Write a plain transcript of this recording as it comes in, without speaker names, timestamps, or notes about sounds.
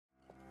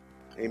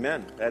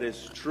Amen. That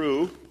is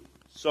true.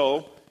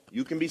 So,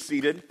 you can be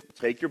seated,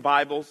 take your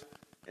Bibles,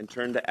 and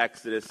turn to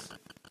Exodus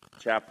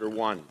chapter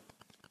 1.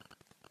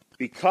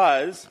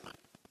 Because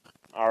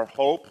our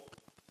hope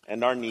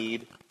and our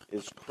need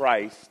is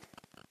Christ,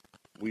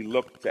 we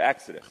look to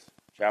Exodus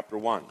chapter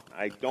 1.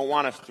 I don't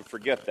want us to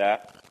forget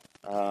that.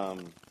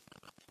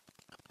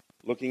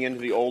 Looking into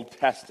the Old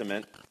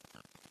Testament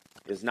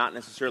is not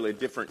necessarily a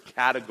different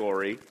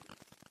category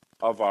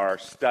of our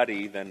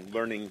study than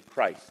learning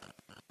Christ.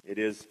 It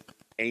is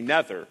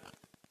another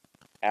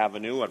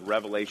avenue of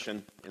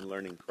revelation in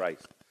learning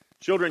Christ.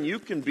 Children, you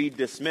can be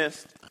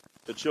dismissed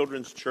to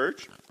Children's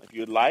Church if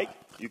you'd like.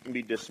 You can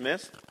be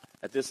dismissed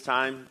at this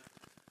time.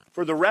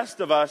 For the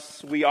rest of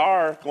us, we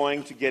are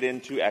going to get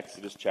into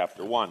Exodus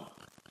chapter 1.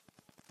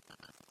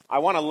 I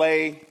want to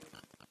lay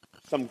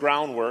some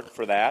groundwork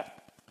for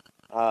that,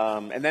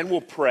 and then we'll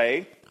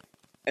pray,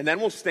 and then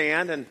we'll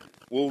stand and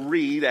we'll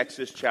read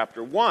Exodus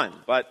chapter 1,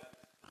 but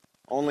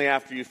only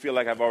after you feel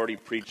like I've already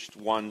preached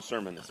one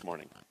sermon this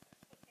morning.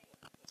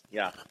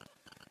 Yeah.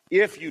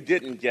 If you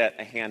didn't get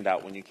a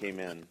handout when you came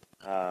in,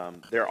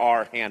 there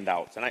are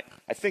handouts, and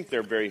I think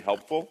they're very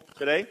helpful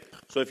today.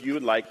 So if you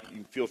would like,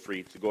 you feel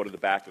free to go to the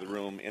back of the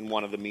room in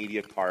one of the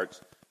media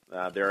carts.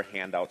 There are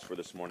handouts for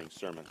this morning's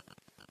sermon.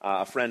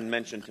 A friend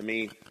mentioned to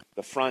me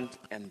the front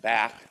and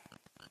back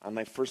on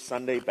my first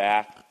Sunday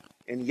back,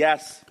 and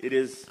yes, it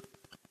is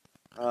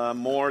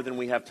more than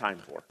we have time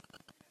for.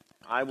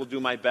 I will do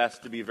my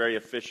best to be very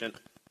efficient.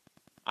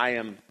 I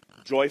am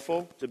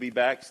joyful to be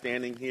back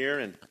standing here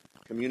and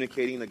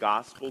communicating the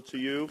gospel to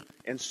you.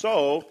 And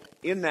so,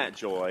 in that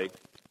joy,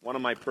 one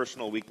of my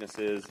personal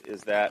weaknesses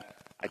is that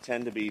I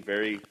tend to be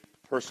very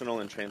personal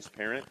and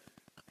transparent.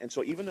 And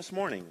so even this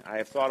morning, I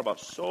have thought about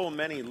so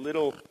many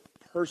little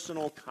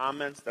personal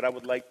comments that I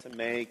would like to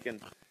make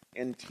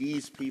and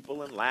tease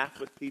people and laugh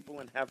with people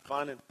and have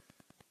fun. And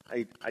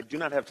I do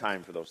not have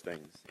time for those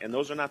things. And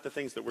those are not the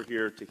things that we're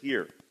here to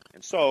hear.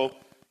 And so,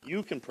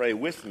 you can pray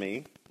with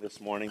me this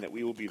morning that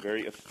we will be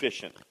very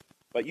efficient.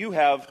 But you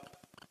have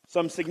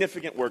some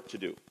significant work to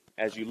do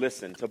as you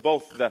listen to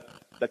both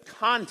the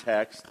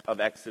context of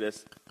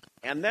Exodus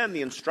and then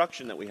the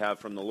instruction that we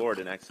have from the Lord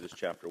in Exodus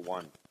chapter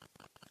 1.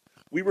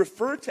 We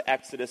refer to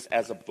Exodus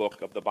as a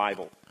book of the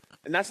Bible.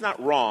 And that's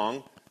not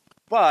wrong,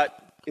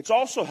 but it's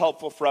also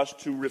helpful for us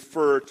to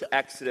refer to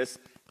Exodus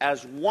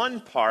as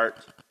one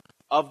part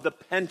of the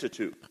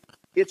Pentateuch.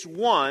 It's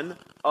one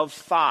of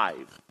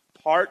 5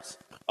 parts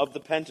of the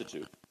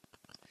Pentateuch.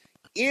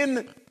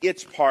 In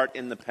its part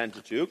in the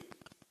Pentateuch,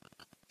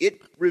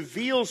 it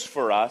reveals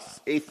for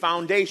us a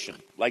foundation,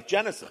 like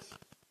Genesis,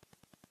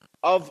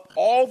 of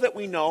all that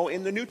we know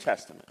in the New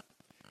Testament.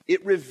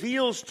 It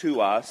reveals to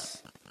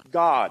us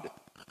God.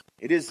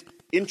 It is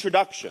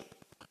introduction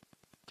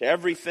to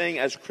everything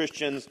as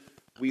Christians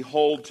we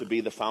hold to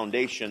be the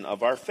foundation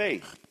of our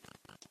faith.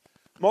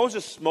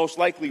 Moses most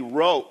likely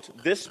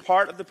wrote this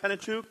part of the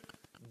Pentateuch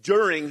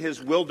during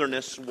his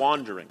wilderness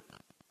wandering.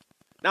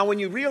 Now, when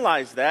you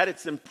realize that,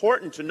 it's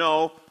important to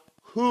know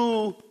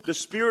who the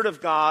Spirit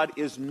of God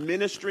is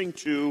ministering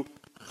to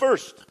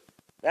first.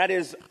 That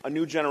is a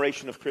new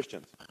generation of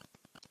Christians.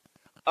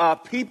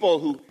 People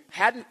who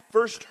hadn't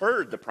first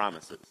heard the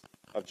promises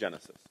of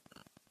Genesis.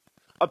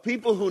 A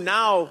people who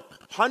now,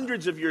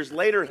 hundreds of years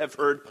later, have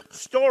heard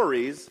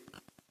stories,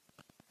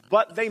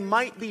 but they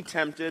might be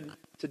tempted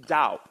to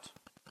doubt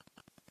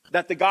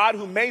that the God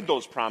who made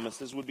those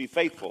promises would be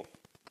faithful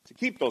to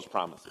keep those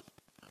promises.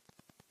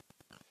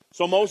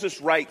 So Moses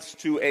writes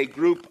to a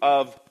group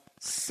of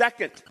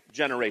second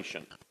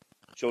generation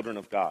children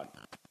of God.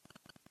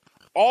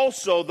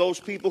 Also, those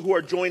people who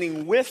are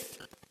joining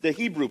with the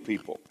Hebrew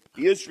people,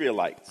 the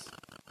Israelites.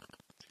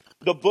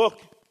 The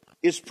book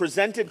is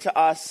presented to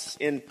us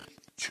in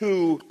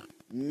 2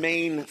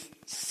 main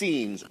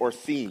scenes or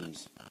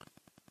themes.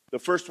 The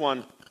first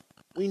one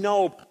we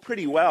know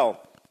pretty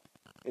well.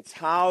 It's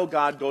how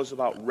God goes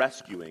about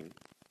rescuing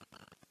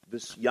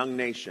this young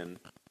nation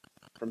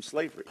from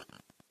slavery.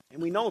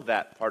 And we know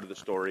that part of the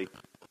story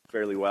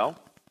fairly well.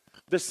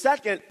 The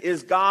second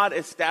is God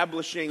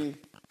establishing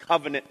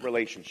covenant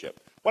relationship.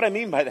 What I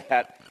mean by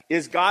that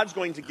is God's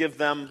going to give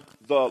them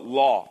the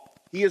law.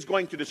 He is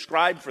going to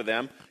describe for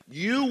them,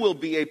 you will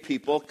be a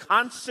people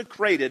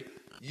consecrated,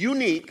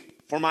 unique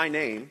for my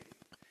name,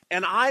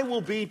 and I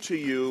will be to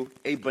you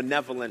a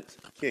benevolent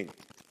king.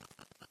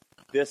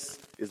 This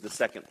is the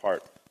second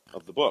part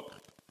of the book.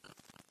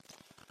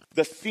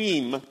 The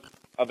theme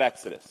of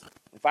Exodus.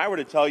 If I were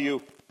to tell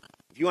you,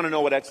 if you want to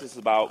know what Exodus is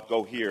about,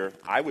 go here.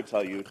 I would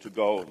tell you to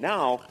go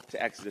now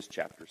to Exodus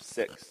chapter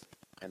 6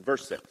 and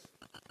verse 6.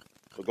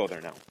 So go there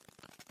now.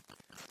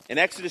 In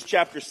Exodus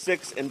chapter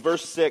 6 and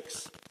verse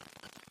 6,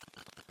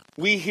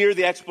 we hear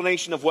the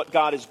explanation of what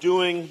God is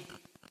doing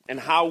and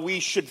how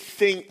we should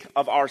think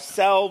of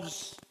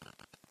ourselves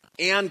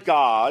and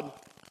God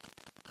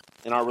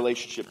in our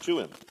relationship to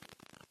Him.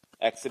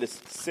 Exodus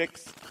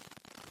 6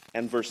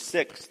 and verse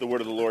 6, the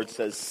word of the Lord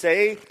says,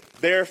 "Say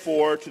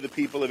therefore to the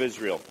people of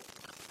Israel,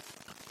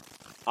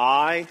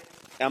 I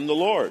am the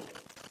Lord.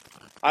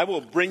 I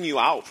will bring you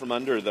out from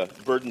under the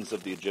burdens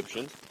of the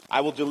Egyptians.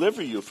 I will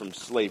deliver you from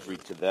slavery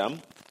to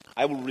them.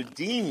 I will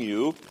redeem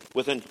you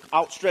with an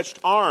outstretched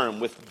arm,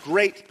 with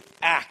great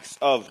acts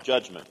of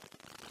judgment.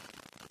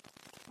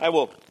 I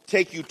will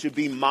take you to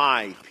be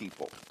my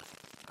people.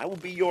 I will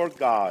be your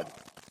God.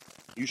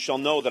 You shall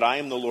know that I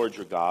am the Lord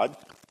your God,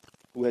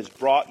 who has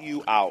brought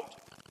you out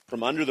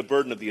from under the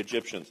burden of the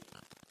Egyptians.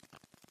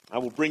 I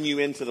will bring you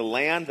into the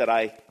land that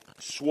I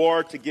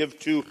swore to give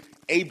to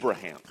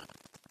Abraham,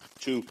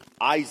 to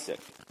Isaac,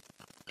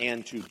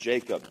 and to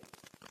Jacob.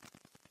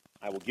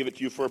 I will give it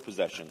to you for a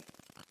possession.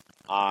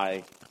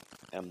 I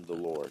am the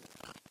Lord.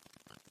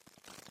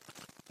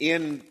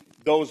 In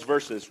those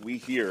verses, we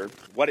hear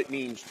what it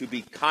means to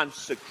be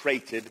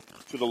consecrated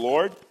to the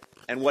Lord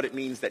and what it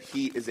means that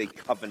he is a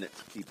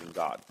covenant-keeping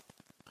God.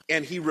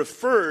 And he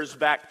refers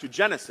back to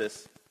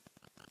Genesis,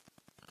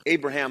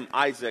 Abraham,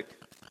 Isaac,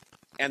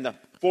 and the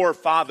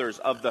forefathers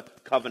of the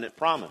covenant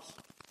promise.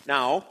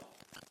 Now,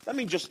 let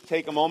me just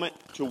take a moment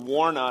to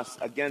warn us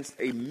against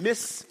a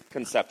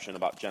misconception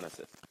about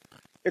Genesis.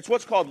 It's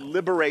what's called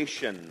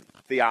liberation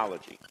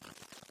theology.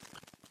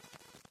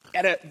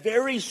 At a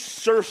very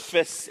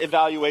surface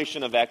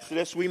evaluation of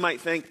Exodus, we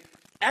might think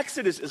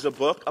Exodus is a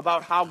book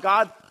about how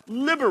God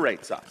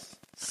liberates us,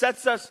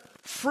 sets us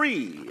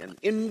free and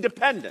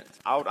independent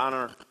out on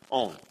our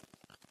own.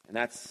 And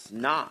that's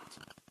not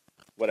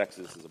what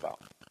Exodus is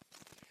about.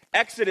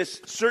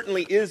 Exodus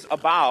certainly is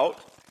about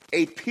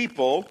a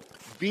people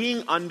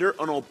being under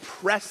an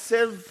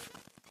oppressive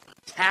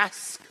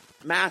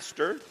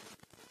taskmaster,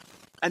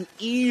 an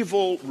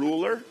evil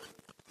ruler.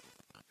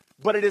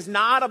 But it is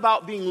not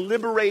about being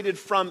liberated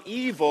from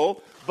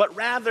evil, but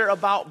rather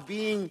about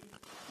being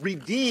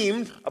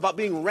redeemed, about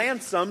being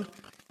ransomed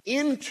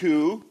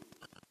into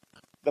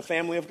the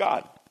family of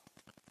God.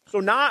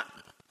 So not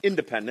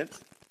independence,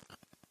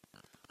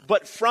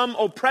 but from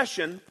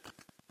oppression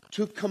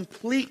to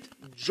complete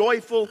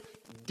joyful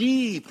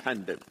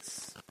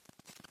dependence.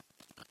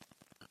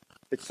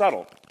 It's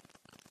subtle,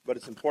 but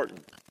it's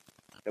important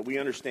that we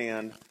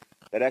understand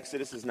that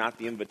Exodus is not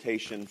the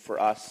invitation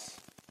for us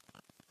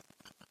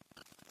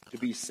to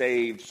be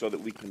saved so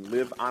that we can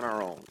live on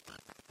our own,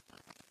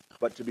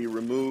 but to be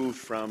removed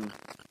from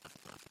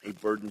a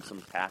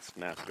burdensome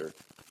taskmaster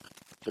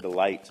to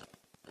delight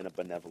in a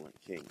benevolent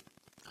king.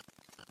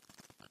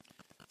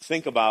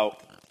 Think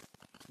about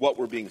what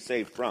we're being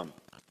saved from.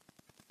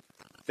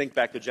 Think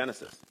back to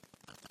Genesis.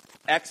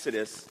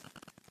 Exodus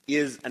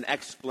is an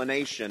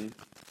explanation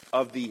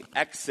of the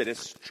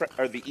Exodus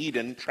or the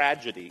Eden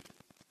tragedy.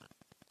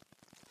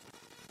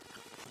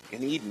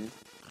 In Eden,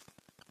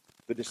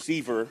 the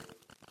deceiver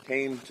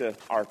came to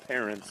our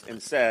parents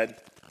and said,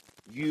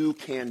 "You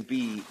can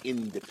be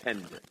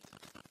independent."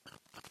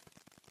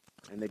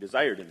 And they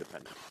desired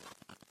independence.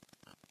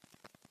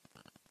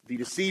 The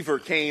deceiver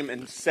came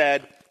and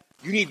said,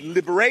 "You need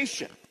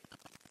liberation.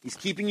 He's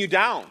keeping you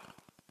down."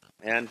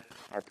 And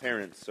our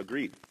parents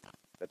agreed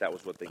that that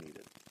was what they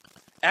needed.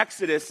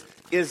 Exodus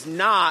is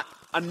not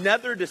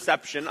another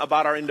deception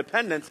about our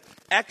independence.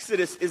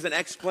 Exodus is an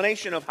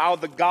explanation of how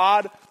the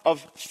God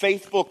of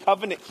faithful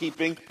covenant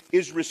keeping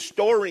is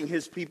restoring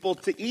his people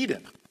to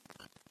Eden,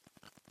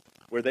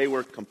 where they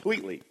were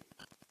completely,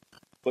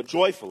 but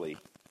joyfully,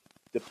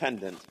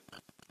 dependent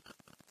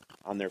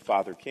on their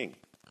Father King.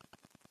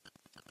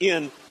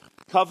 In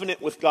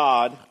covenant with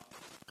God,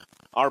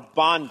 our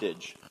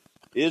bondage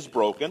is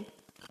broken.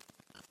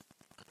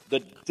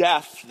 The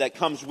death that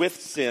comes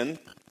with sin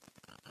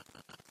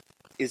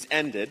is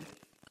ended.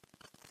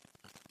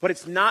 But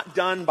it's not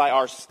done by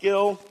our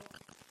skill,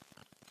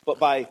 but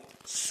by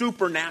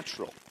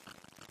supernatural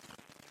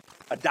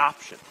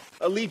adoption,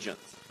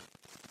 allegiance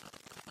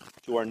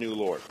to our new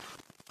Lord.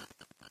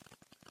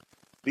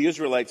 The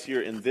Israelites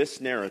here in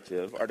this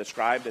narrative are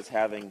described as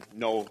having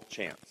no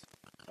chance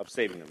of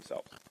saving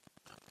themselves.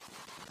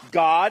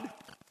 God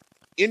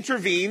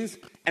intervenes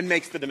and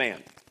makes the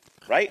demand,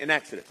 right? In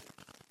Exodus,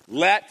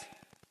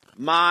 "Let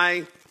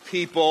my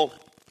people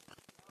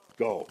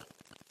go."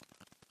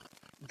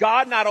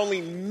 God not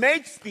only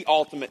makes the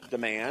ultimate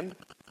demand,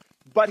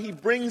 but he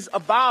brings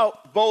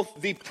about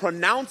both the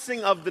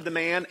pronouncing of the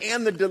demand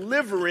and the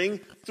delivering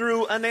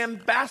through an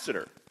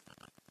ambassador.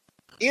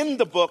 In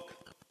the book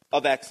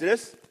of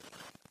Exodus,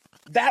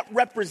 that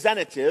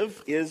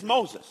representative is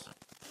Moses.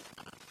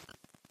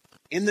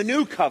 In the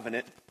new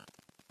covenant,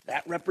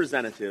 that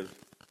representative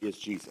is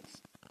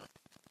Jesus,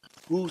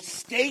 who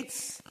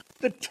states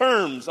the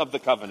terms of the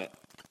covenant.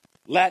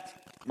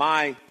 "Let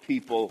my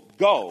people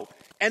go."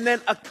 And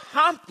then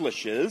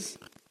accomplishes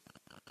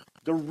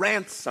the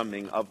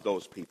ransoming of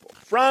those people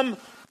from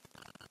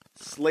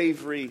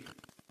slavery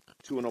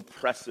to an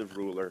oppressive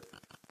ruler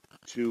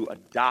to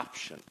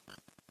adoption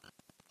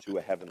to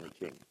a heavenly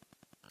king.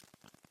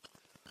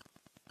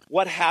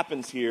 What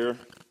happens here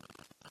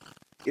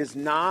is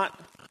not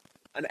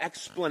an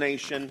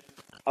explanation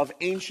of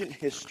ancient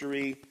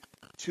history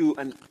to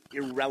an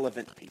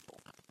irrelevant people.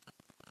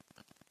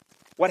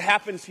 What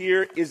happens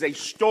here is a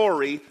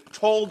story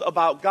told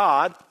about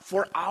God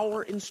for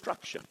our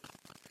instruction.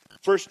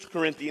 1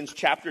 Corinthians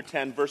chapter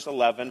 10, verse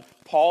 11,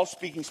 Paul,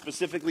 speaking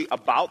specifically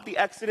about the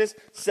Exodus,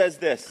 says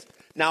this,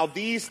 "Now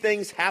these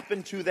things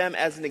happened to them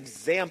as an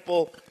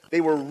example.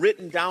 They were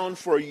written down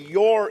for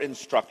your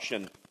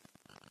instruction,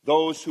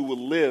 those who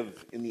will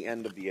live in the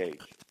end of the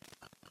age."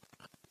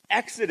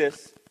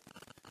 Exodus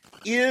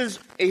is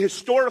a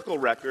historical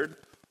record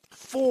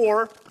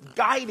for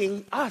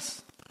guiding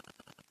us.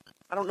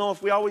 I don't know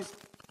if we always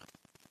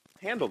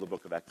handle the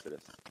book of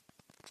Exodus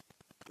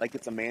like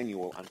it's a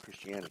manual on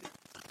Christianity,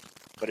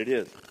 but it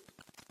is.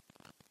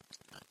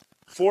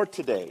 For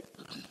today,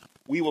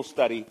 we will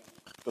study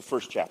the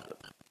first chapter.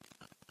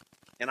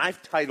 And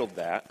I've titled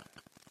that,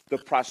 "The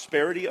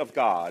Prosperity of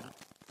God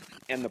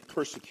and the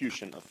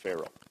Persecution of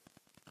Pharaoh."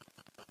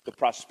 The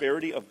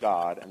prosperity of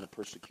God and the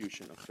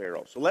persecution of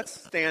Pharaoh. So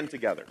let's stand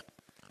together.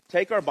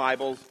 Take our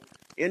Bibles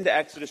into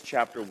Exodus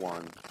chapter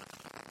 1,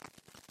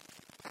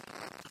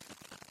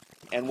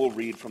 and we'll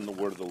read from the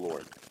word of the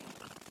Lord.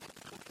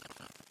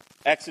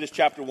 Exodus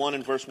chapter 1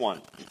 and verse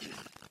 1.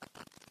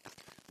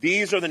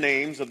 "These are the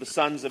names of the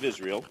sons of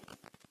Israel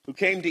who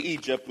came to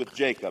Egypt with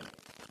Jacob,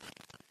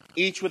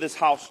 each with his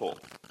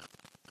household: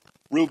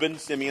 Reuben,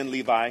 Simeon,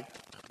 Levi,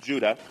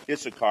 Judah,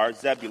 Issachar,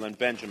 Zebulun,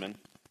 Benjamin,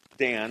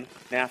 Dan,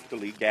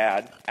 Naphtali,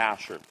 Gad,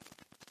 Asher.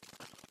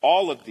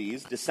 All of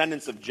these,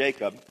 descendants of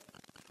Jacob,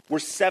 were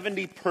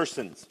 70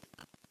 persons."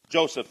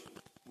 Joseph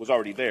was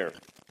already there.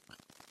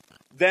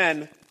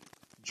 "Then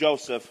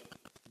Joseph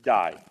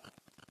died."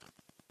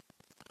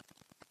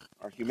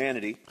 Our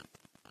humanity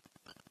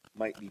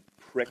might be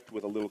pricked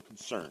with a little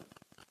concern.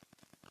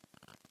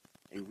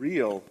 A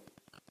real,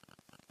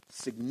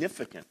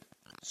 significant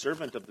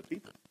servant of the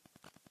people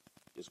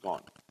is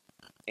gone.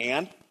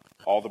 And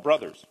all the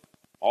brothers,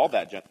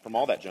 from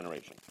all that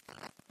generation.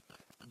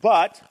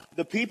 "But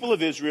the people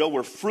of Israel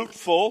were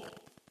fruitful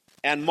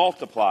and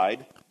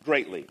multiplied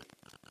greatly."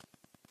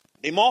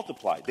 They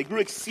multiplied. They grew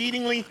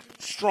exceedingly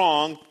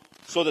strong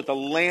so that the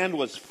land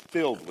was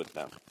filled with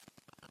them.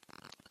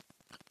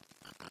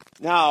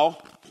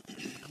 Now,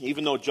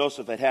 even though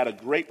Joseph had had a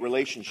great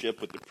relationship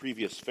with the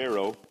previous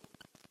Pharaoh,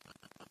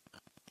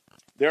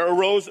 there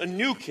arose a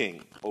new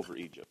king over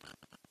Egypt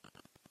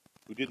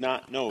who did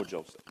not know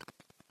Joseph.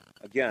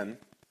 Again,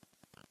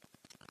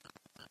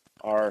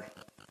 our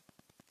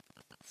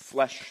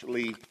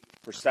fleshly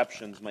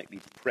perceptions might be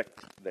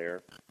pricked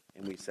there,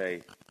 and we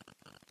say,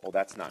 "Oh,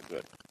 that's not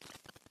good."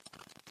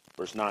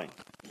 Verse 9.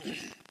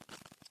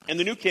 "And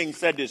the new king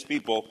said to his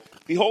people,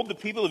 'Behold, the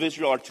people of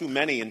Israel are too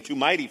many and too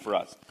mighty for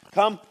us.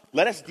 Come,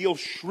 let us deal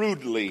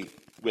shrewdly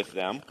with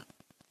them,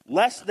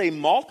 lest they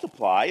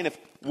multiply, and if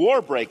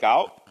war break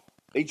out,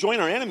 they join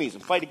our enemies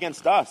and fight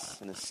against us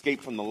and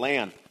escape from the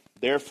land.'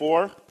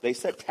 Therefore, they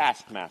set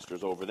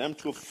taskmasters over them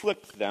to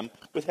afflict them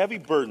with heavy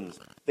burdens.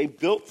 They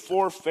built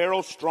for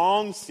Pharaoh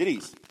strong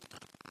cities,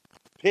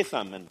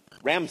 Pithom and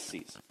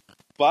Ramses.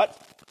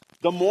 But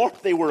the more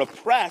they were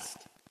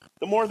oppressed,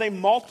 the more they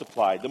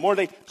multiplied, the more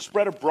they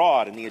spread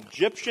abroad, and the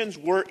Egyptians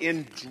were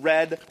in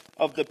dread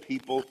of the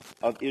people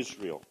of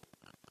Israel."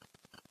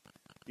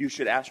 You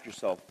should ask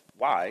yourself,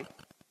 why?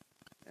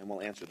 And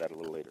we'll answer that a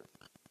little later.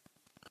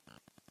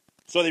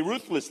 "So they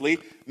ruthlessly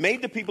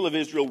made the people of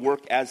Israel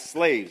work as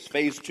slaves,"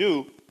 phase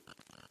 2,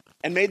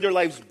 "and made their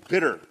lives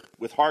bitter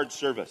with hard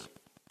service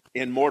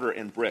in mortar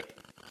and brick,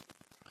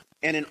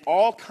 and in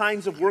all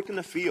kinds of work in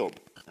the field.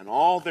 And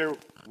all their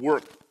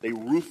work they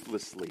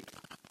ruthlessly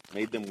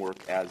made them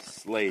work as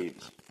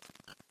slaves.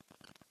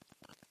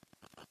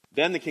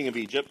 Then the king of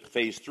Egypt,"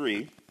 phase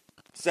 3,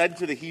 "said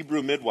to the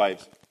Hebrew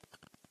midwives,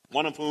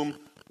 one of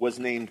whom was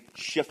named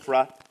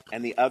Shiphrah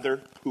and the other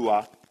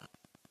Puah,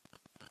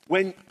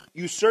 'When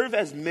you serve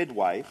as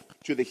midwife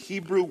to the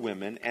Hebrew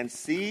women and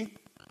see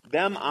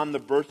them on the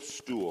birth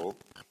stool,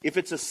 if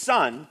it's a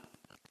son,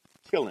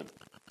 kill him.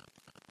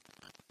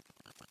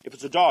 If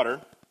it's a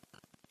daughter,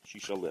 she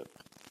shall live.'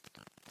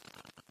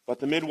 But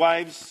the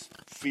midwives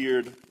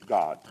feared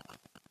God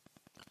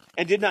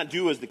and did not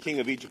do as the king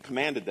of Egypt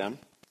commanded them,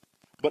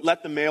 but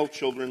let the male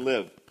children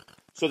live.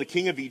 So the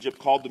king of Egypt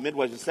called the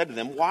midwives and said to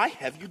them, 'Why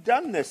have you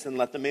done this and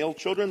let the male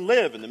children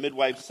live?' And the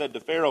midwives said to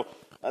Pharaoh,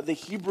 'The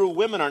Hebrew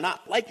women are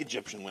not like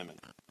Egyptian women.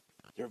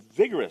 They're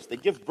vigorous. They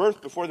give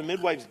birth before the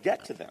midwives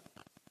get to them.'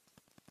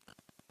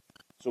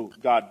 So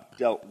God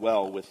dealt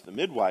well with the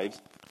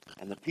midwives,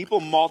 and the people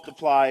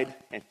multiplied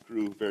and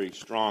grew very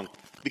strong.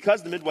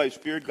 Because the midwives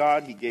feared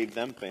God, he gave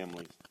them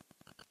families.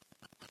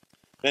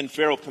 Then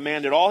Pharaoh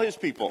commanded all his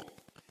people,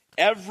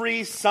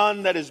 'Every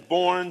son that is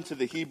born to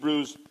the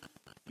Hebrews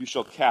you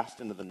shall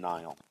cast into the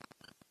Nile,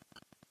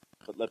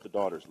 but let the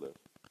daughters live.'"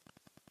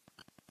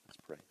 Let's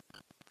pray.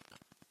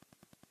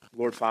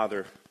 Lord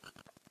Father,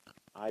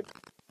 I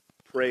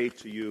pray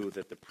to you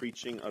that the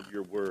preaching of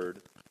your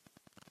word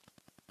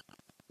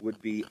would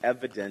be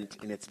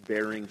evident in its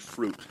bearing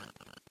fruit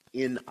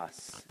in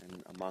us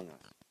and among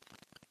us.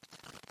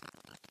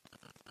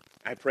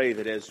 I pray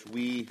that as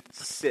we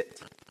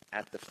sit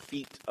at the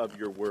feet of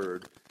your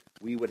word,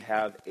 we would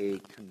have a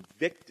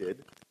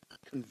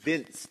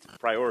convinced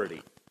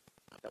priority,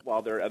 that that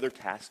while there are other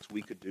tasks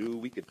we could do,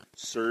 we could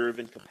serve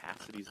in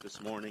capacities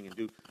this morning and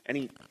do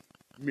any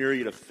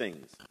myriad of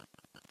things.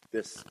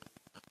 This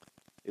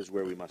is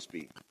where we must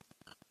be.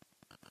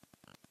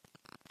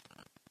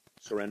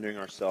 Surrendering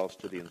ourselves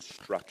to the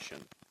instruction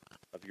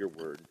of your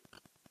word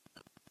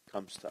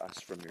comes to us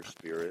from your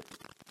Spirit,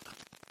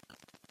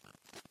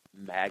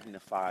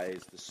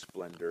 magnifies the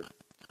splendor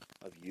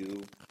of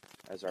you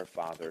as our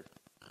Father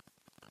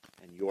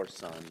and your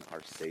Son,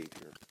 our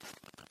Savior.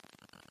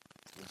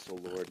 And so,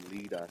 Lord,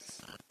 lead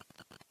us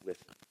with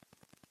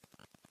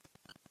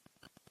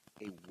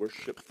a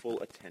worshipful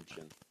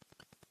attention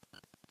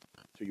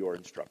to your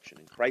instruction.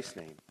 In Christ's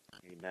name,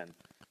 amen.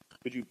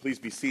 Could you please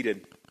be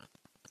seated?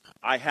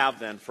 I have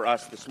then for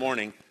us this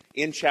morning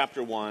in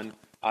chapter 1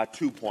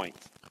 2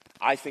 points.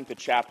 I think the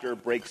chapter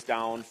breaks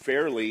down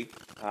fairly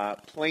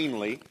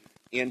plainly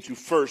into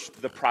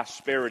first the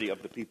prosperity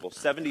of the people.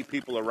 70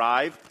 people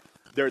arrive.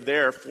 They're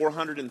there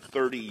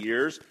 430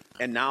 years,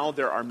 and now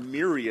there are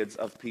myriads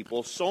of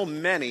people, so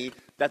many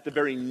that the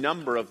very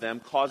number of them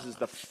causes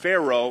the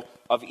Pharaoh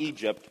of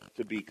Egypt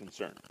to be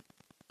concerned.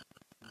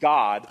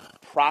 God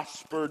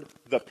prospered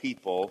the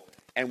people,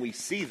 and we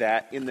see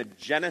that in the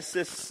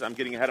Genesis, I'm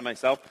getting ahead of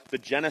myself, the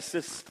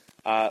Genesis,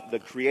 the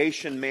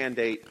creation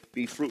mandate,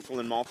 be fruitful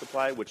and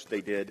multiply, which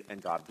they did,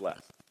 and God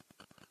blessed.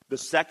 The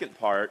second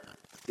part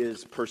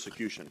is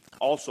persecution.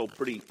 Also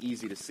pretty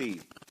easy to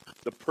see.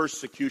 The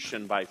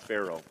persecution by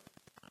Pharaoh.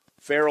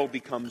 Pharaoh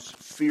becomes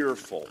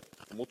fearful.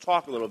 And we'll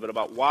talk a little bit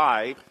about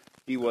why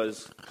he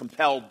was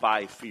compelled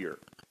by fear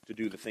to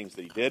do the things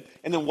that he did.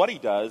 And then what he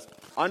does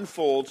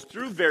unfolds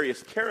through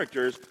various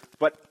characters,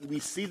 but we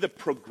see the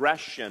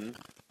progression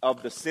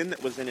of the sin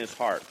that was in his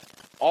heart,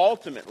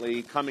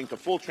 ultimately coming to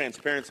full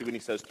transparency when he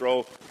says,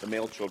 throw the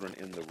male children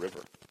in the river.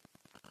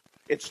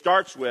 It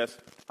starts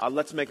with,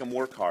 let's make them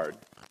work hard.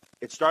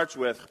 It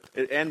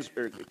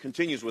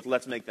continues with,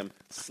 let's make them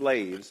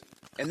slaves.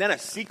 And then a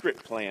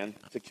secret plan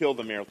to kill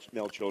the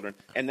male children.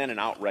 And then an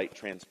outright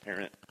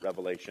transparent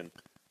revelation.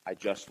 I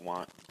just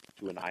want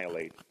to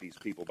annihilate these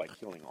people by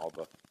killing all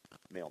the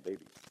male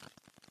babies.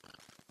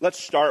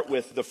 Let's start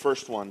with the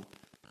first one.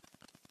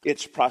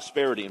 It's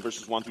prosperity in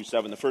verses 1 through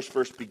 7. The first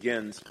verse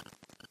begins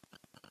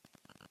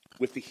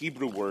with the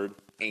Hebrew word,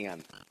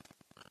 and.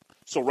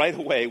 So right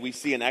away we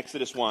see in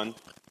Exodus 1,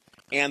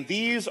 and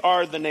these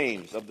are the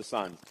names of the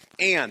sons.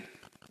 And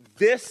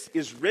this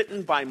is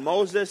written by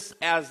Moses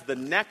as the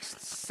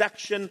next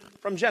section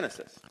from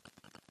Genesis.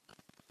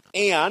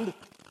 And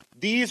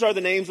these are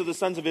the names of the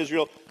sons of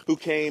Israel who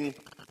came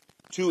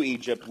to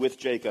Egypt with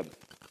Jacob.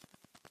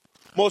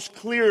 Most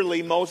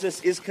clearly,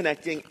 Moses is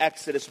connecting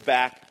Exodus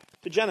back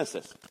to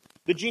Genesis.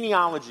 The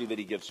genealogy that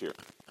he gives here.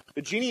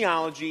 The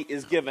genealogy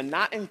is given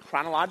not in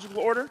chronological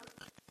order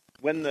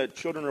when the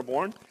children are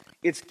born.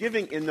 It's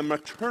given in the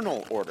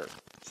maternal order.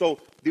 So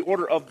the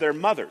order of their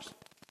mothers.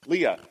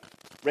 Leah,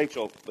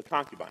 Rachel, the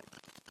concubine.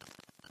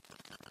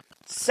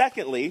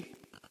 Secondly,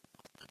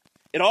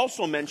 it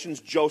also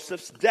mentions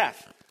Joseph's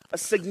death. A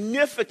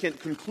significant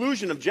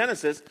conclusion of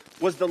Genesis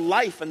was the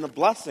life and the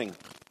blessing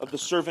of the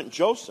servant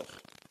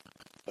Joseph.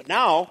 But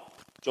now,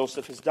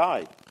 Joseph has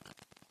died.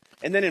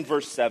 And then in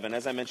verse 7,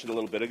 as I mentioned a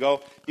little bit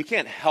ago, you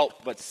can't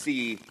help but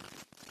see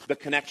the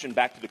connection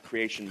back to the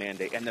creation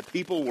mandate. And the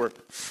people were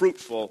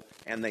fruitful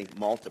and they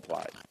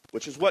multiplied,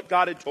 which is what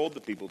God had told the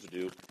people to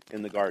do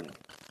in the garden.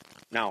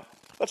 Now,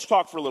 let's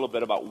talk for a little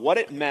bit about what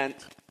it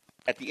meant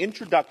at the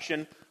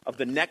introduction of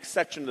the next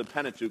section of the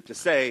Pentateuch to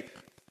say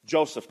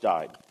Joseph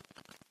died.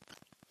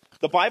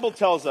 The Bible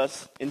tells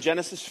us in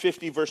Genesis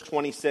 50, verse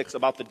 26,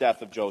 about the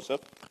death of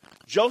Joseph.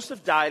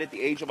 Joseph died at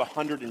the age of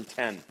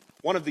 110.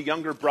 One of the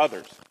younger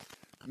brothers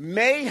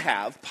may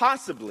have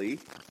possibly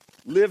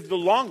lived the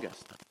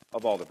longest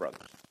of all the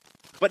brothers.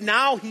 But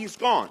now he's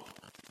gone.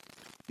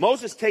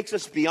 Moses takes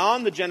us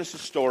beyond the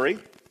Genesis story,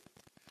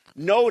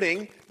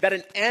 noting that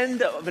an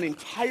end of an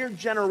entire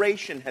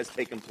generation has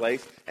taken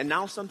place, and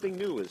now something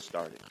new is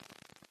starting.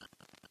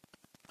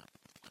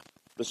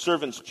 The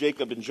servants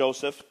Jacob and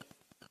Joseph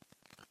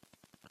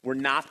were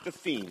not the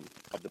theme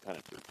of the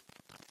Pentateuch.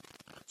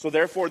 So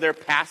therefore, their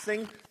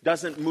passing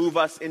doesn't move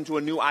us into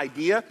a new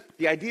idea.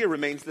 The idea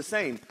remains the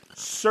same.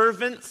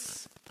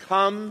 Servants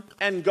come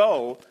and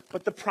go,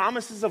 but the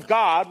promises of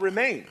God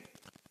remain.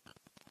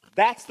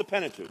 That's the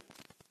Pentateuch.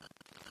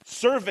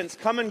 Servants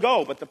come and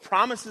go, but the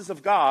promises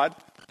of God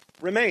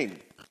remain.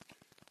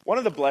 One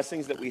of the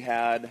blessings that we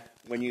had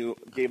when you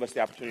gave us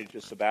the opportunity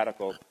to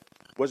sabbatical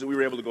was that we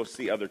were able to go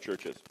see other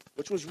churches,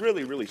 which was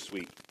really, really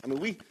sweet. I mean,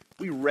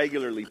 we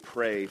regularly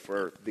pray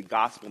for the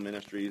gospel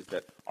ministries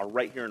that are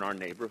right here in our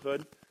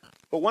neighborhood.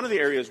 But one of the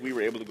areas we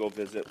were able to go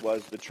visit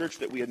was the church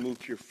that we had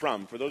moved here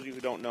from. For those of you who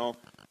don't know,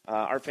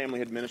 our family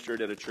had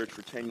ministered at a church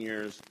for 10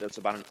 years that's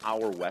about an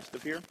hour west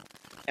of here.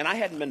 And I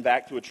hadn't been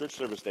back to a church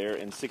service there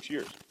in 6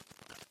 years.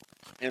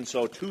 And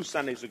so 2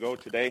 Sundays ago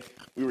today,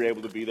 we were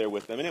able to be there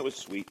with them. And it was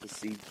sweet to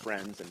see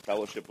friends and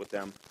fellowship with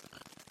them.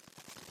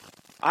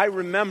 I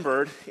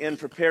remembered in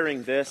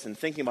preparing this and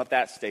thinking about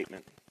that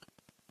statement,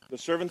 the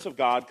servants of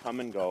God come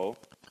and go,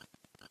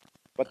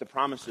 but the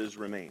promises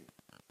remain.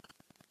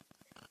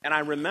 And I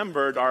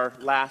remembered our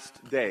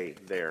last day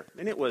there.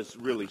 And it was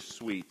really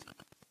sweet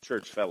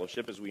church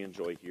fellowship as we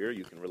enjoy here.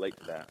 You can relate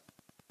to that.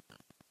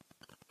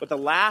 But the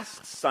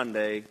last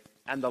Sunday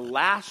and the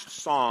last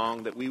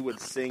song that we would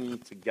sing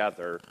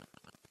together,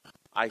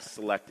 I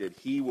selected,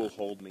 He Will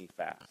Hold Me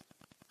Fast.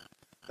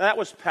 Now, that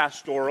was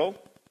pastoral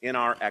in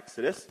our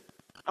Exodus.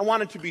 I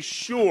wanted to be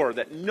sure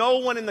that no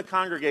one in the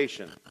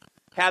congregation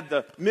had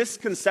the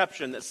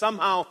misconception that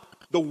somehow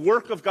the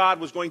work of God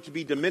was going to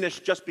be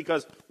diminished just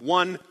because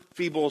one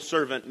feeble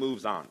servant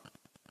moves on.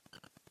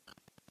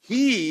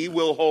 He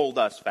will hold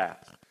us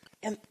fast.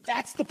 And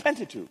that's the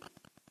Pentateuch.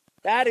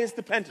 That is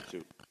the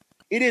Pentateuch.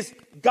 It is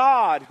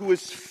God who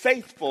is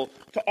faithful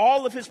to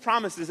all of his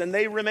promises, and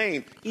they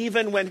remain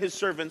even when his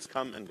servants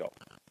come and go.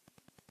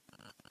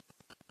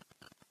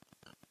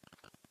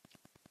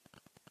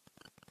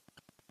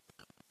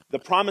 The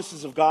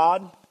promises of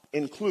God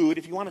include,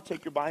 if you want to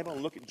take your Bible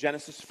and look at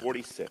Genesis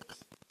 46,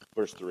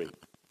 verse 3.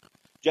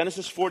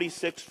 Genesis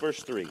 46,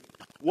 verse 3.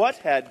 What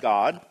had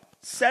God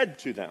said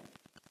to them?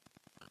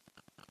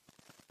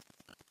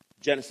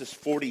 Genesis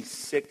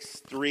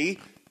 46, 3.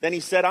 Then he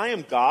said, I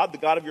am God, the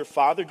God of your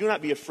father. Do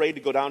not be afraid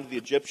to go down to the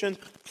Egyptians,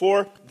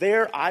 for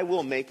there I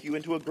will make you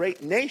into a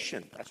great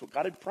nation. That's what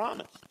God had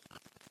promised.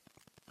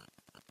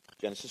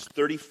 Genesis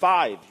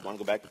 35. You want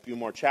to go back a few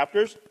more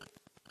chapters?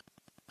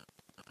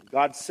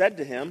 God said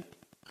to him,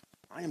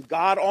 I am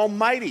God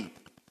Almighty.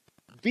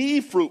 Be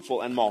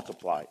fruitful and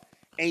multiply.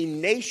 A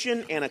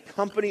nation and a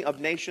company of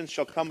nations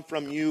shall come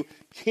from you.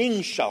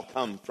 Kings shall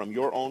come from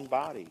your own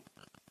body.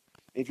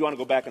 And if you want to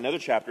go back another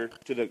chapter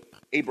to the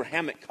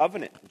Abrahamic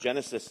covenant,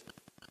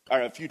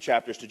 a few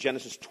chapters to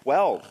Genesis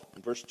 12,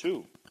 verse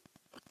 2.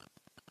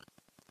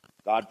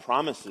 God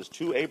promises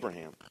to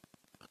Abraham,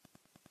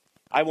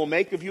 I will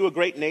make of you a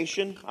great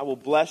nation. I will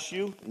bless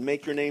you and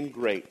make your name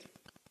great,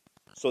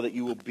 so that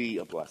you will be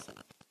a blessing.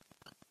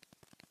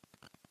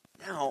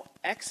 Now,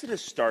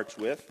 Exodus starts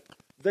with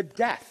the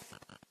death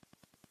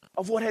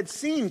of what had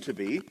seemed to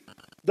be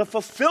the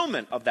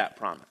fulfillment of that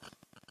promise.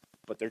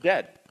 But they're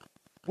dead.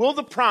 Will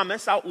the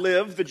promise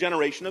outlive the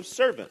generation of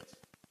servants?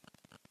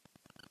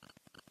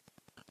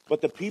 But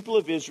the people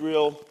of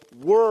Israel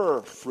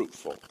were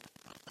fruitful.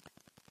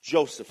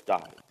 Joseph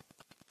died.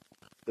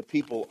 The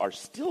people are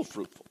still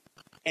fruitful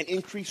and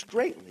increased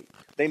greatly.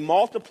 They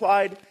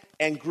multiplied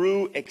and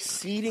grew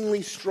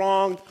exceedingly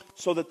strong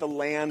so that the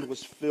land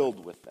was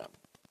filled with them.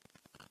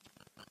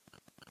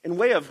 In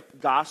way of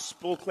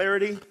gospel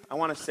clarity, I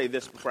want to say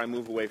this before I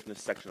move away from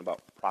this section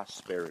about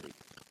prosperity.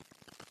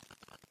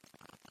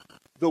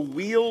 The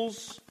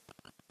wheels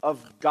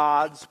of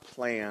God's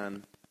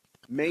plan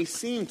may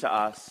seem to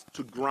us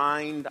to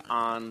grind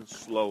on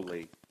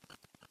slowly,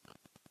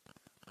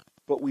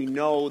 but we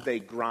know they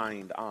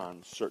grind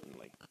on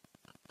certainly.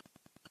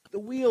 The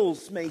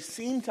wheels may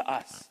seem to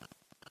us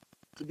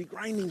to be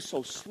grinding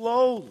so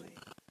slowly.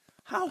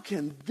 How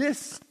can this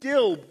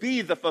still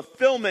be the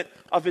fulfillment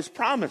of his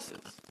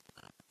promises?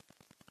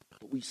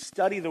 But we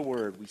study the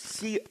word, we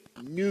see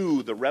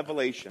anew the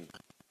revelation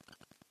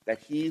that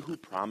he who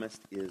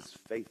promised is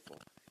faithful.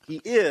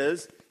 He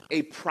is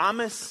a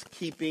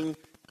promise-keeping,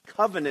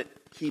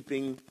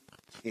 covenant-keeping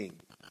king.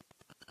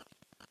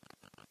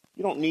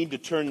 You don't need to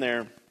turn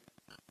there,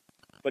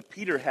 but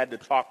Peter had to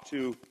talk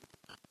to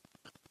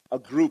a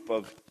group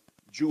of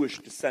Jewish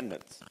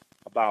descendants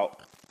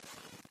about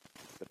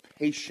the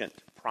patient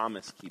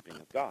promise-keeping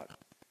of God.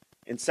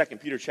 In 2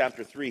 Peter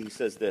chapter 3, he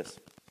says this,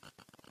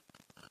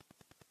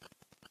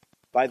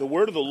 by the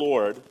word of the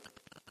Lord,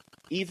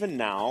 even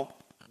now,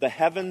 the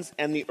heavens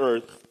and the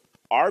earth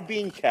are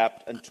being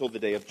kept until the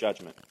day of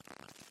judgment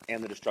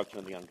and the destruction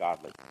of the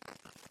ungodly.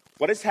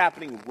 What is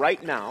happening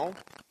right now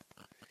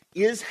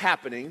is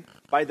happening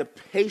by the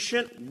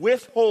patient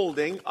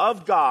withholding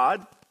of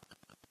God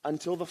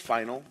until the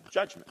final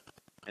judgment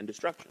and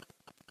destruction.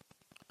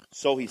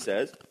 So he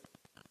says,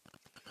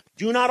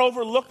 do not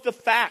overlook the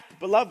fact,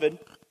 beloved,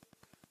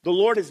 the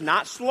Lord is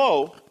not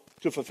slow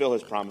to fulfill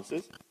his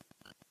promises,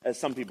 as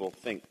some people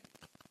think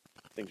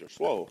things are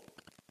slow.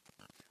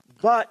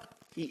 But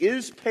he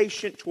is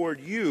patient toward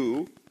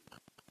you,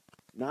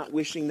 not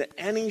wishing that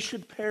any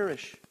should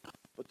perish,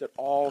 but that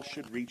all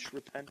should reach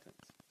repentance.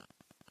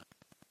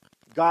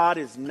 God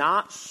is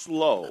not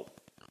slow.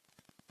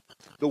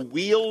 The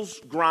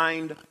wheels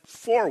grind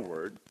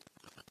forward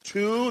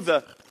to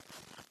the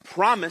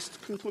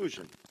promised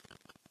conclusion.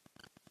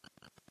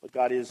 But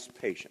God is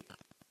patient.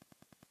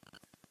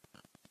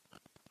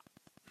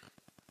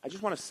 I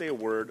just want to say a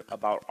word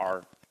about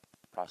our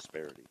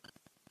prosperity.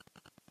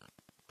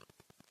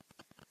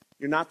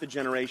 You're not the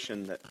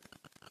generation that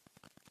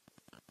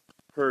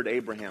heard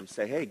Abraham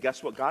say, hey,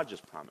 guess what God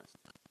just promised?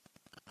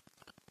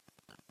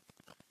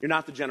 You're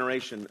not the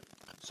generation that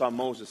saw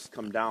Moses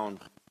come down,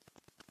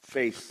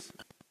 face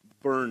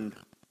burned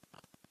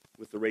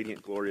with the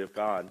radiant glory of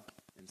God,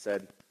 and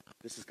said,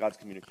 this is God's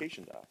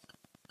communication to us.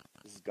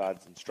 This is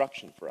God's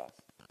instruction for us.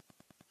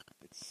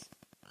 It's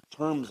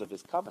terms of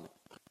his covenant.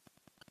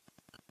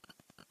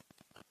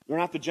 You're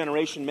not the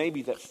generation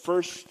maybe that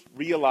first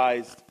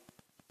realized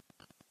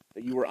that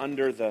that you were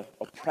under the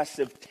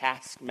oppressive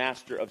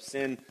taskmaster of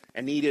sin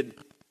and needed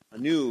a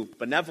new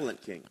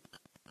benevolent king.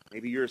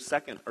 Maybe you're a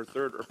second or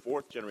third or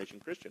fourth generation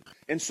Christian.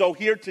 And so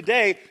here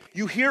today,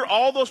 you hear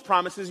all those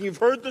promises, and you've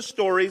heard the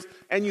stories,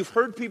 and you've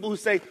heard people who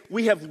say,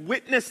 we have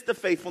witnessed the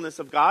faithfulness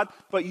of God,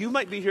 but you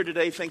might be here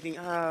today thinking,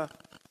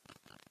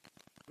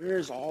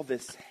 where's all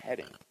this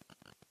heading?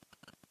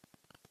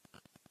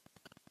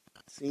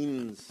 It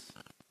seems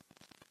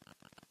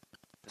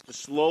that the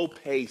slow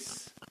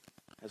pace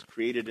has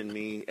created in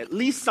me at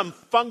least some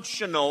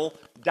functional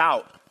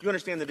doubt. Do you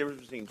understand the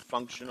difference between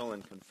functional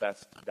and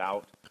confessed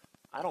doubt?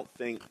 I don't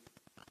think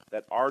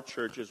that our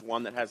church is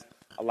one that has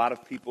a lot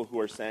of people who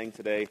are saying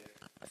today,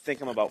 I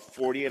think I'm about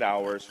 48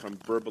 hours from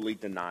verbally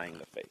denying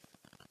the faith.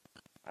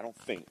 I don't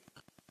think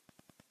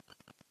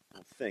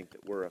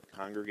that we're a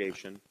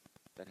congregation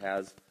that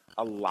has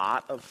a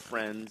lot of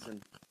friends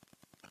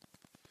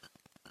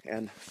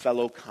and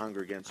fellow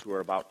congregants who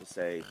are about to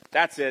say,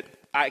 that's it,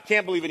 I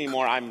can't believe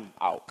anymore, I'm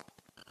out.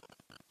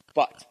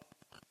 But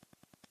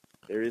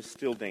there is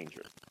still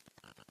danger.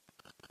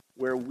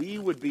 Where we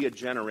would be a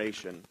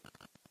generation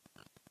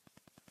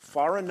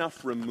far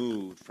enough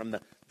removed from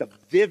the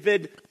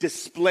vivid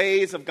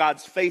displays of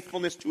God's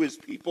faithfulness to his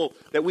people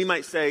that we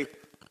might say,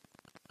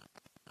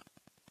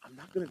 I'm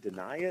not going to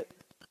deny it,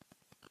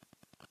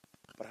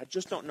 but I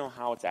just don't know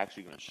how it's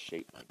actually going to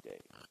shape my day.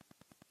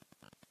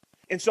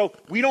 And so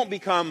we don't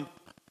become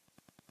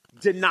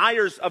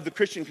deniers of the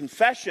Christian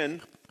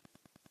confession,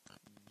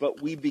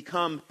 but we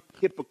become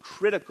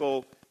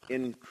hypocritical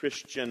in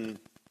Christian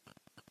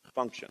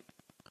function.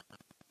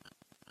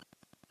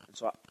 And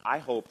so I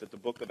hope that the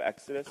book of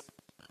Exodus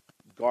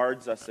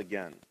guards us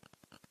again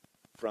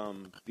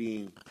from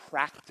being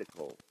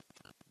practical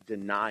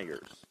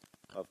deniers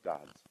of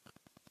God's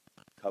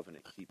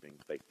covenant-keeping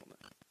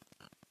faithfulness.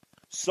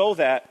 So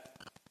that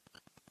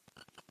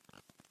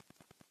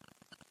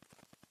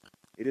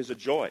it is a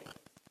joy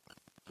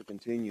to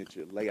continue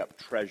to lay up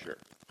treasure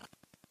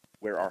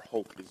where our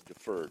hope is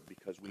deferred,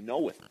 because we know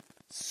with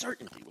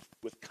certainty,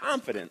 with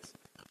confidence,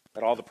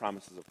 that all the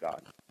promises of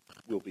God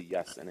will be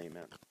yes and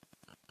amen.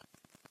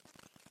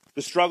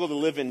 The struggle to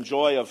live in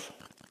joy of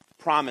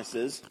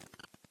promises,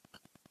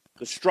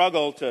 the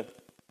struggle to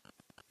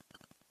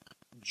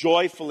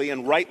joyfully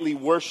and rightly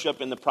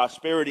worship in the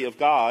prosperity of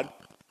God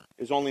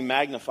is only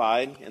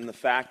magnified in the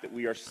fact that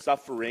we are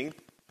suffering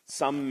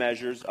some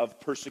measures of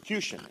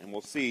persecution. And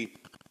we'll see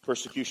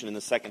persecution in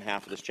the second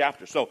half of this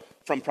chapter. So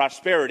from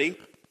prosperity,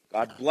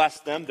 God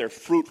blessed them, they're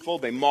fruitful,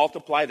 they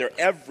multiply, they're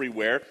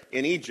everywhere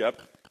in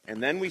Egypt.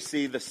 And then we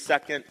see the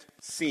second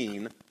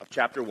scene of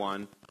chapter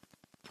 1,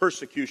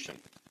 persecution.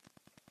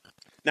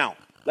 Now,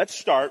 let's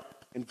start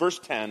in verse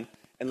 10,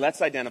 and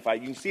let's identify.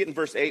 You can see it in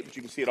verse 8, but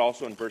you can see it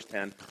also in verse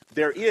 10.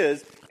 There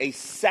is a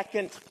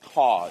second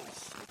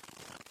cause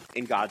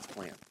in God's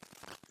plan.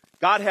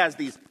 God has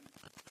these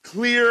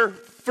clear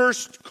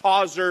first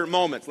causer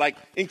moments, like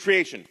in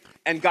creation.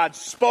 And God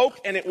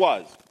spoke, and it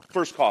was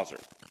first causer.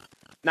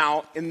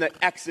 Now, in the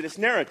Exodus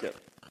narrative,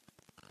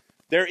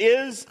 there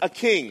is a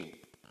king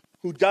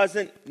who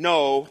doesn't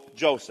know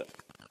Joseph.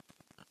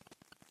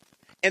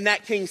 And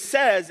that king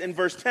says in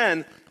verse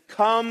 10,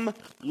 come,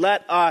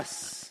 let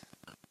us.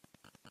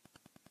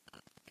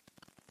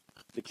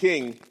 The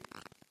king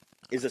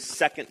is a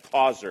second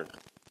causer.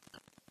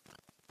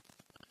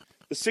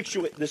 The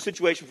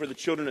situation for the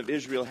children of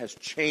Israel has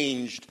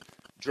changed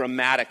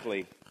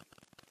dramatically.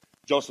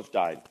 Joseph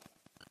died,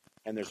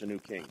 and there's a new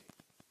king.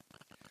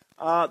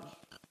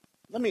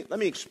 Let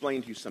me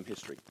explain to you some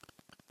history.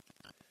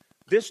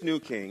 This new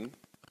king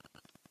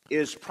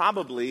is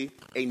probably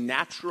a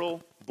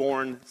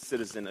natural-born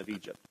citizen of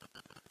Egypt.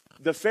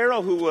 The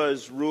Pharaoh who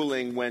was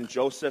ruling when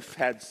Joseph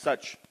had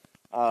such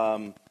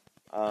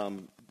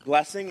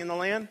blessing in the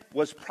land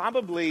was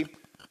probably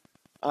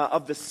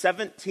of the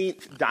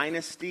 17th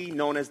dynasty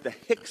known as the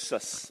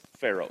Hyksos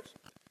pharaohs.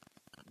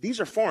 These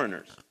are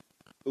foreigners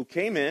who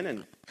came in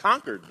and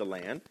conquered the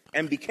land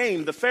and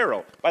became the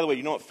Pharaoh. By the way,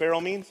 you know what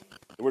Pharaoh means?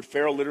 The word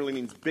Pharaoh literally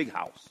means big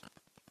house.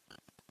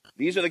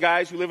 These are the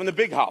guys who live in the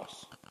big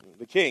house,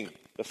 the king,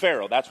 the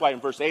Pharaoh. That's why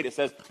in verse 8 it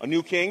says, a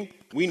new king.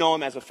 We know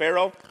him as a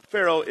Pharaoh.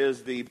 Pharaoh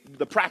is the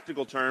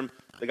practical term,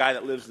 the guy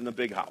that lives in the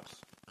big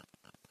house.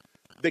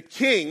 The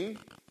king,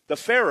 the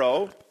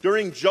Pharaoh,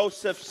 during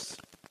Joseph's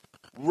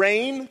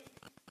reign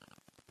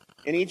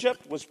in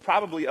Egypt was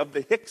probably of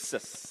the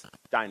Hyksos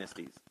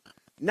dynasties.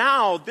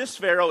 Now, this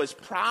Pharaoh is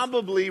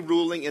probably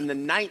ruling in the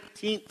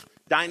 19th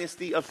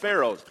dynasty of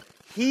pharaohs.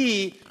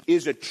 He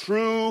is a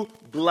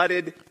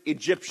true-blooded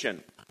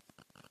Egyptian.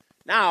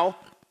 Now,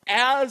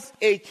 as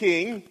a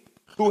king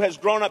who has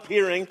grown up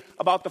hearing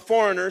about the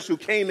foreigners who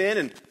came in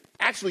and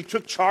actually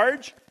took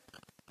charge,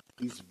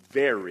 he's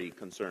very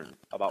concerned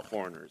about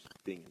foreigners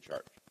being in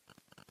charge.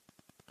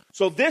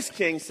 So this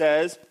king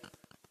says,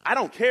 I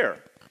don't care.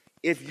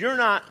 If you're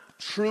not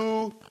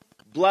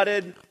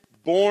true-blooded,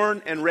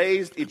 born and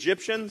raised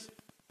Egyptians,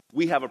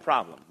 we have a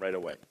problem right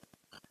away.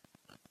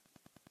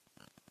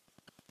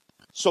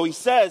 So he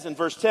says in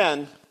verse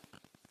 10,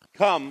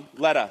 come,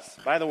 let us.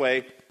 By the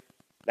way,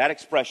 that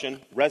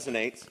expression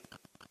resonates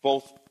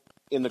both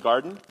in the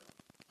garden,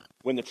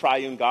 when the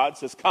triune God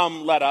says,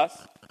 "Come, let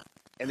us,"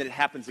 and then it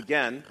happens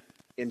again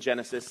in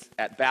Genesis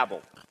at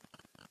Babel,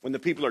 when the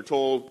people are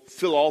told,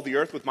 "Fill all the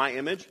earth with my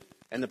image,"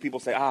 and the people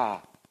say,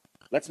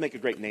 let's make a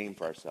great name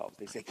for ourselves.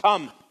 They say,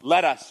 "Come,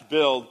 let us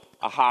build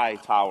a high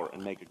tower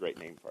and make a great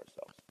name for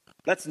ourselves.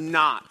 Let's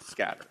not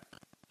scatter.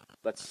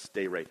 Let's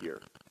stay right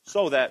here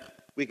so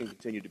that we can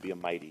continue to be a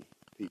mighty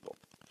people."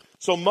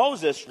 So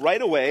Moses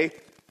right away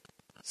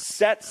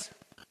sets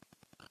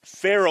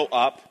Pharaoh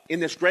up in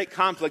this great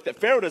conflict that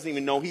Pharaoh doesn't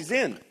even know he's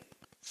in.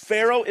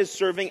 Pharaoh is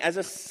serving as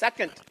a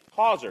second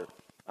causer.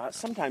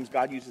 Sometimes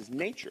God uses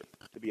nature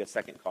to be a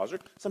second causer,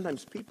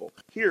 sometimes people.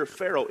 Here,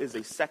 Pharaoh is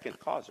a second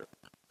causer.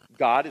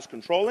 God is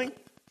controlling.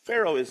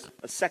 Pharaoh is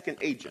a second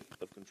agent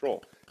of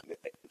control.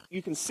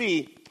 You can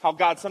see how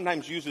God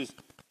sometimes uses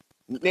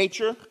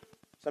nature,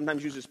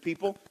 sometimes uses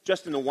people,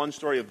 just in the one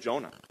story of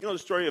Jonah. You know the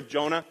story of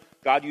Jonah?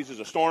 God uses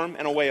a storm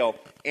and a whale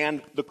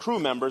and the crew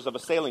members of a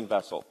sailing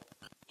vessel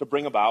to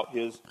bring about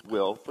his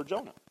will for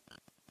Jonah.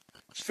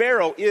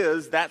 Pharaoh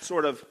is that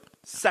sort of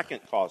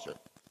second causer.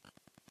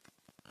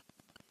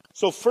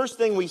 So first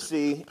thing we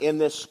see in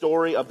this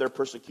story of their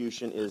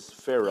persecution is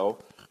Pharaoh,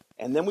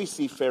 and then we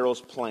see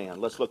Pharaoh's plan.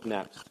 Let's look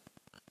next.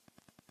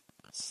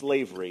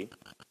 Slavery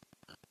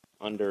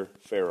under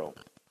Pharaoh.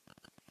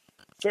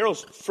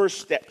 Pharaoh's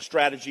first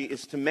strategy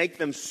is to make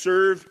them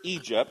serve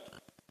Egypt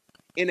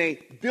in a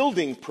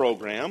building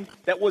program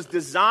that was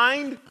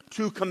designed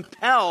to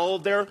compel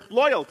their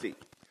loyalty.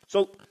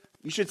 So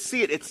you should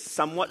see it. It's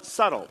somewhat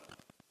subtle.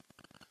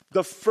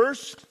 The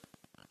first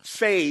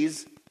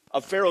phase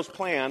of Pharaoh's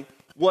plan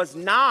was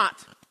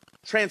not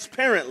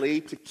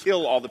transparently to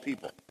kill all the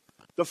people.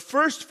 The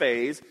first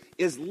phase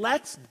is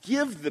let's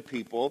give the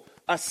people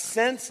a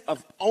sense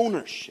of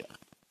ownership.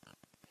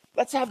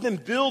 Let's have them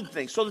build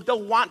things so that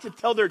they'll want to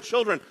tell their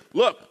children,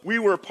 "Look, we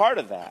were a part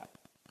of that."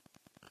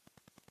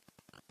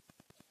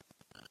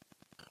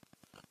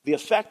 The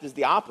effect is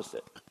the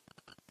opposite.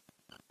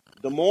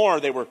 The more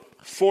they were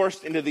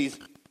forced into these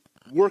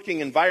working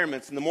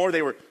environments and the more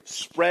they were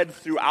spread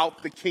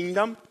throughout the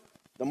kingdom,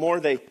 the more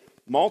they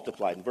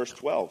multiplied. In verse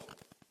 12,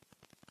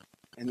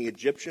 and the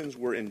Egyptians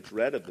were in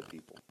dread of the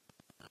people.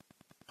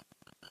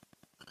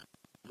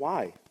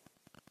 Why?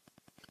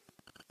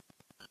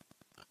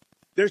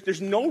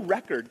 There's no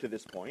record to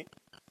this point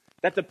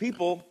that the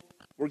people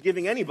were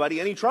giving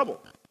anybody any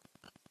trouble.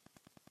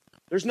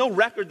 There's no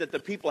record that the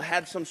people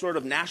had some sort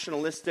of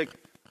nationalistic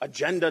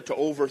agenda to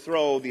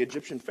overthrow the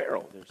Egyptian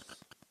Pharaoh. There's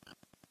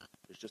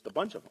just a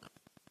bunch of them.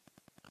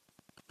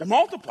 They're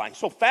multiplying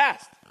so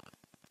fast.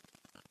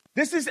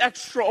 This is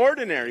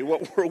extraordinary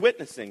what we're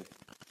witnessing.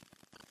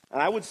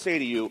 And I would say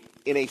to you,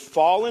 in a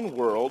fallen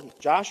world,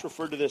 Josh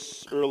referred to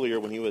this earlier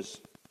when he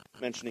was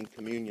mentioning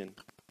communion.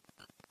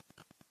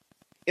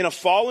 In a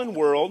fallen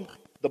world,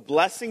 the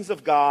blessings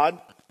of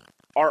God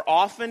are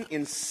often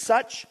in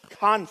such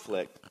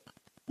conflict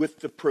with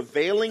the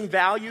prevailing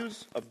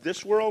values of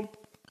this world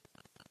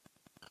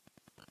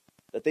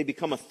that they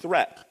become a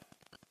threat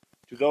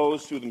to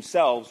those who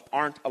themselves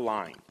aren't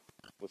aligned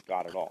with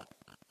God at all.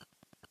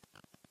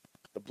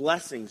 The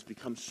blessings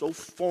become so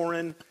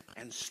foreign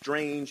and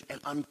strange and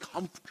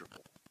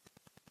uncomfortable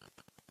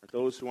that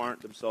those who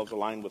aren't themselves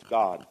aligned with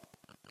God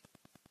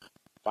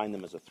find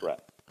them as a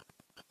threat.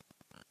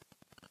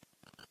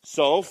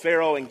 So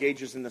Pharaoh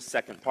engages in the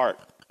second part,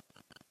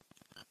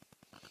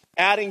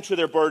 adding to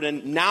their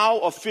burden, now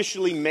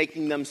officially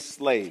making them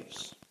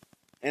slaves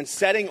and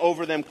setting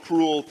over them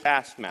cruel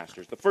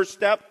taskmasters. The first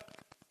step,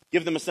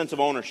 give them a sense of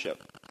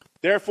ownership.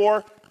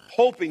 Therefore,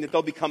 hoping that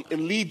they'll become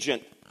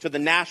allegiant to the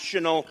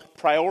national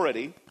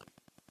priority.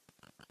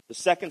 The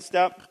second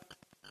step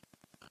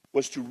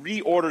was to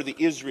reorder the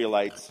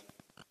Israelites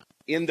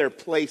in their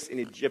place in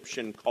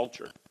Egyptian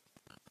culture.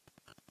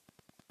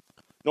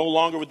 No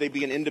longer would they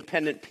be an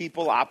independent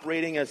people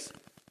operating as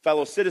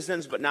fellow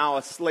citizens, but now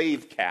a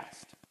slave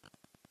caste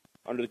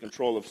under the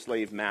control of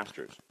slave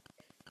masters.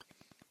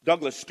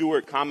 Douglas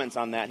Stewart comments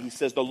on that. He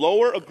says, the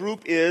lower a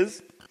group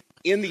is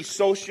in the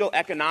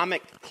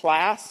socio-economic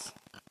class,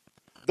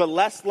 the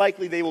less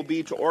likely they will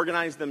be to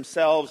organize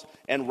themselves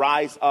and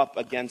rise up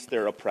against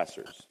their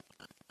oppressors.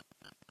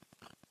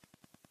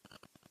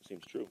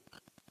 Seems true.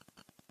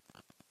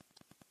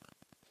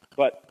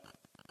 But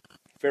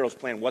Pharaoh's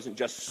plan wasn't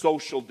just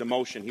social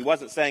demotion. He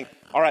wasn't saying,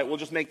 all right, we'll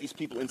just make these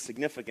people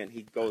insignificant.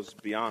 He goes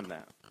beyond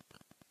that.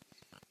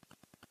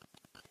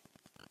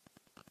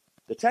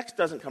 The text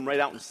doesn't come right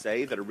out and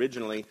say that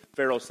originally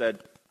Pharaoh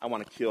said, I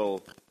want to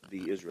kill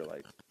the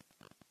Israelites.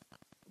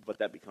 But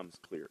that becomes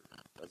clear,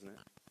 doesn't it?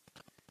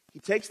 He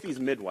takes these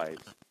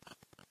midwives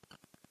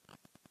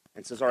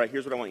and says, all right,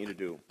 here's what I want you to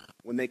do.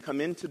 When they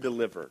come in to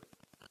deliver,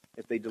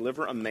 if they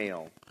deliver a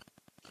male,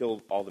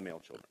 kill all the male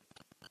children.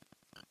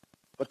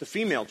 But the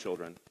female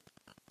children,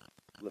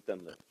 let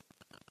them live.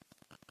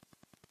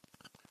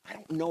 I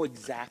don't know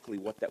exactly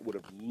what that would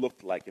have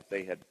looked like if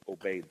they had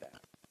obeyed that.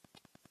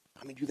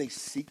 I mean, do they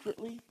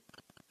secretly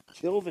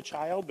kill the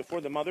child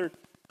before the mother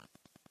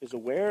is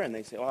aware and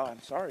they say, oh,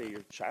 I'm sorry,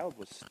 your child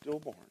was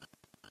stillborn?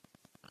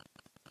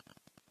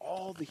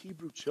 all the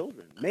Hebrew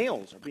children,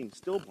 males, are being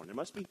stillborn? There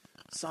must be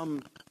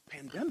some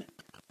pandemic.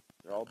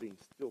 They're all being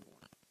stillborn.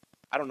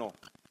 I don't know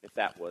if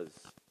that was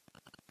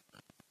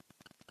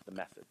the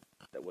method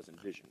that was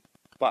envisioned.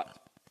 But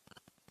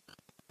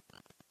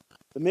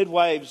the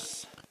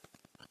midwives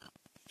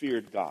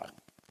feared God.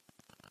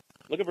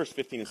 Look at verse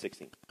 15 and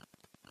 16.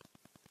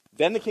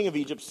 Then the king of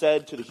Egypt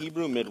said to the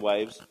Hebrew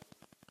midwives,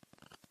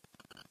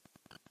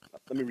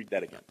 let me read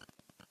that again.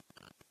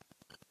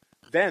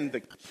 Then the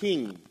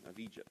king of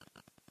Egypt,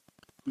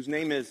 whose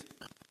name is,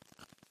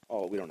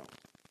 we don't know,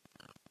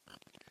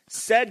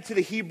 said to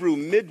the Hebrew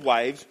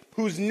midwives,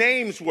 whose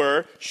names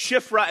were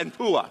Shiphrah and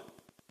Puah.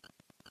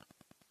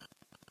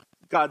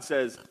 God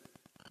says,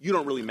 you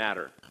don't really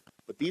matter.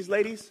 But these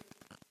ladies,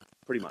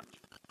 pretty much.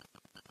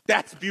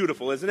 That's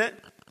beautiful, isn't it?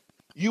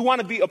 You want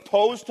to be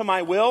opposed to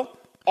my will?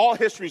 All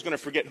history is going to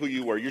forget who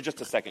you were. You're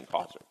just a second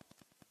causer.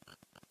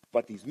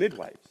 But these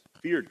midwives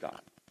feared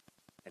God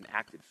and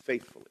acted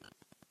faithfully.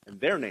 And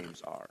their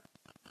names are.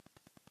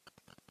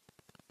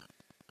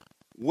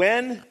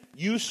 When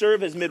you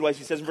serve as midwives,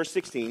 he says in verse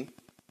 16,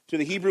 to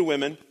the Hebrew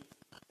women,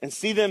 and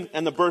see them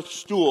and the birth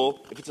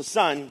stool, if it's a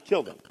son,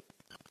 kill them.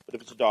 But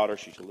if it's a daughter,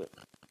 she shall live.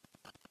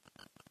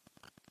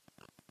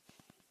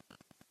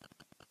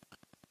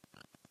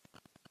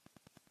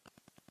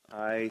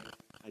 I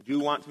do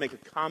want to make a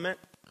comment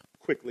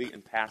quickly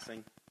in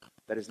passing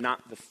that is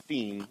not the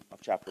theme of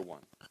chapter 1.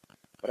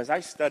 But as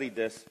I studied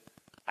this,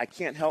 I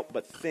can't help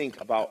but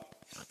think about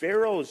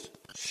Pharaoh's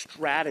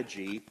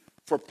strategy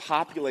for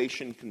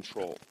population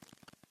control.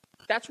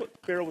 That's what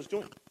Pharaoh was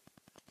doing.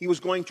 He was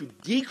going to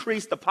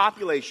decrease the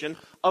population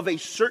of a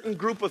certain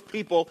group of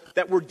people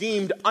that were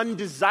deemed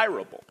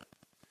undesirable.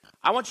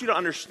 I want you to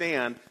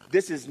understand,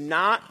 this is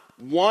not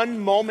one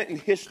moment in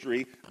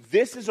history.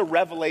 This is a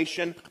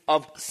revelation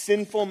of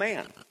sinful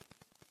man.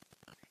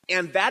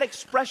 And that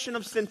expression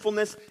of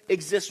sinfulness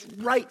exists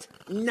right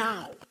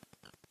now.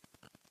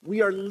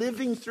 We are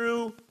living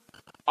through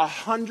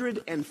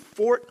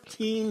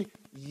 114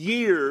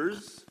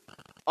 years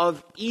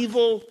of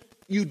evil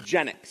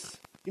eugenics.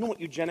 You know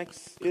what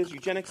eugenics is?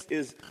 Eugenics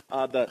is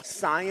the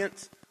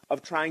science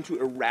of trying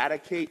to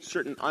eradicate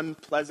certain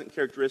unpleasant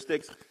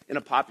characteristics in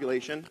a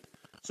population.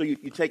 So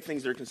you take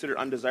things that are considered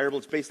undesirable.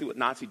 It's basically what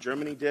Nazi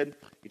Germany did.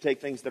 You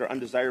take things that are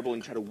undesirable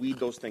and you try to weed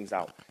those things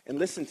out. And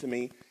listen to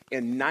me,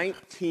 in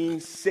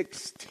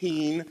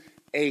 1916,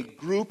 a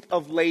group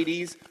of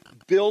ladies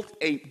built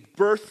a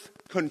birth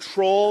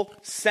control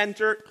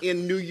center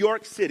in New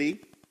York City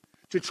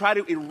to try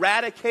to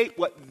eradicate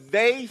what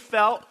they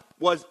felt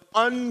was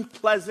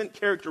unpleasant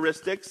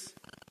characteristics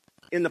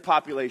in the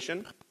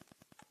population.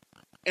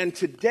 And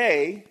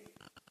today,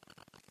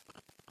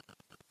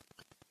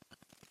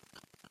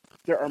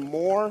 there are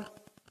more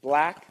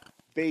black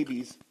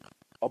babies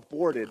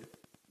aborted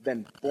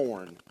than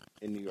born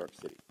in New York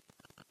City.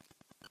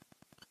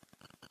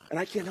 And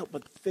I can't help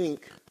but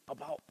think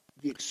about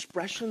the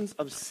expressions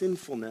of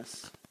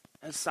sinfulness,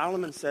 as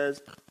Solomon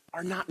says,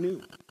 are not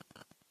new.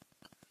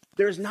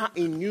 There's not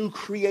a new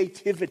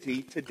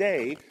creativity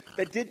today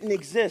that didn't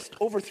exist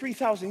over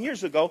 3,000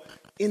 years ago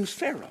in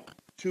Pharaoh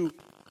to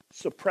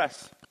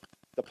suppress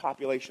the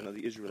population of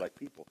the Israelite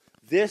people.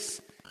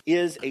 This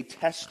is a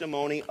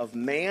testimony of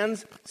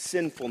man's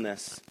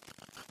sinfulness,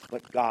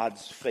 but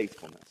God's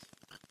faithfulness.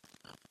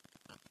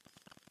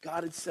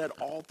 God had said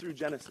all through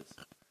Genesis,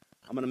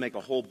 I'm going to make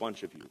a whole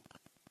bunch of you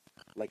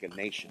like a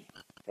nation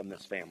from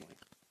this family.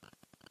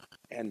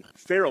 And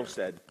Pharaoh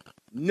said,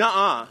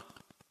 nuh-uh,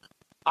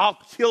 I'll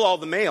kill all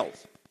the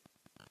males.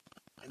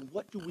 And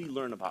what do we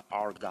learn about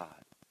our God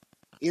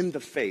in the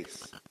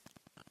face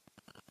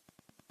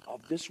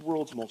of this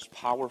world's most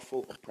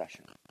powerful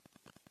oppression?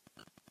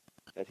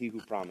 That he who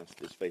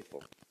promised is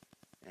faithful,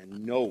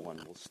 and no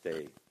one will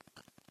stay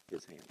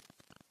his hand.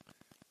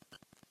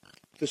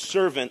 The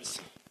servants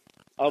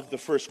of the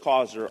first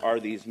causer are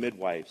these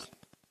midwives.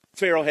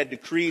 Pharaoh had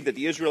decreed that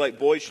the Israelite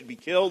boys should be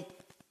killed.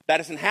 That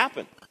doesn't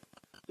happen.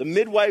 The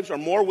midwives are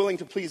more willing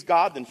to please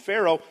God than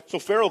Pharaoh, so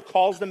Pharaoh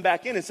calls them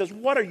back in and says,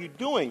 what are you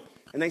doing?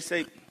 And they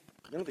say,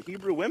 the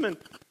Hebrew women,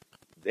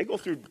 they go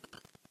through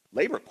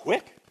labor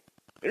quick.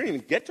 They don't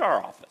even get to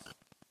our office.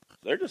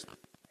 They're just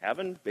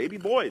having baby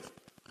boys.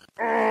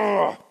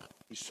 Ugh!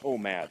 He's so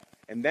mad.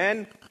 And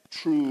then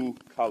true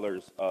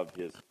colors of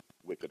his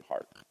wicked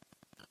heart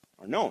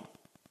are known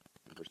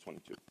in verse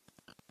 22.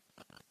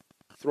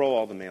 Throw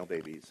all the male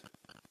babies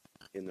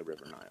in the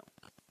river Nile.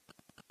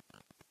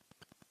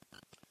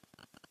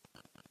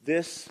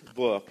 This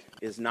book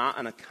is not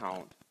an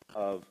account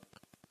of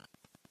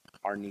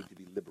our need to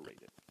be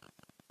liberated.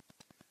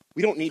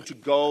 We don't need to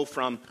go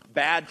from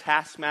bad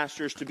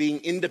taskmasters to being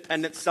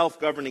independent,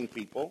 self-governing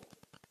people.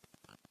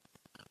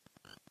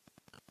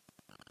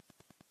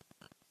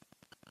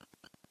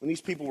 When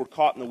these people were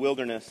caught in the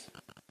wilderness,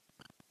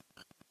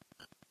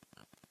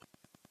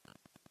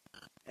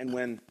 and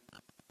when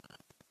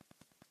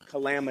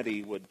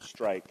calamity would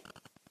strike,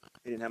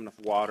 they didn't have enough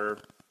water,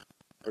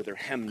 or they're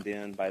hemmed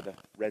in by the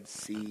Red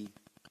Sea,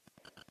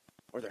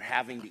 or they're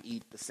having to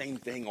eat the same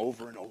thing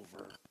over and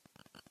over,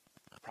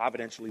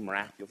 providentially,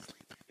 miraculously,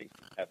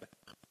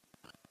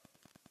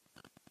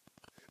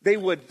 they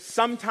would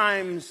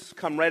sometimes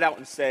come right out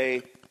and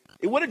say,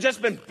 it would have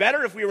just been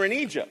better if we were in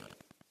Egypt.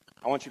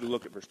 I want you to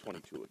look at verse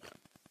 22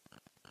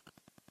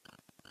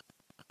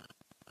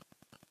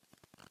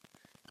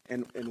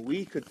 again. And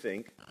we could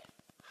think,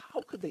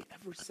 how could they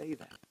ever say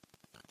that?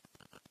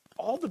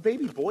 All the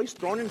baby boys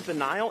thrown into the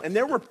Nile, and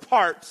there were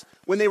parts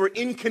when they were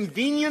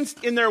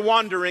inconvenienced in their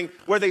wandering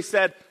where they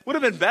said, would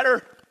have been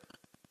better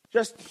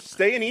just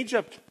stay in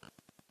Egypt.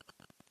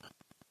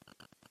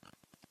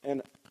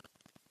 And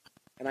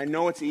I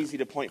know it's easy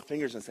to point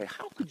fingers and say,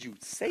 how could you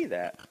say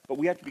that? But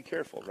we have to be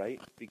careful,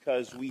 right?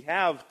 Because we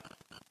have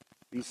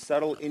these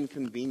subtle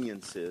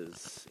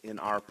inconveniences in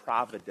our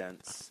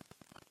providence,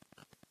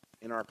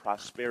 in our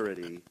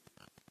prosperity,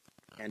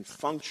 and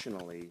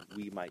functionally,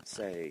 we might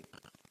say,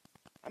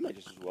 I might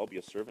just as well be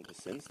a servant to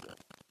sin still.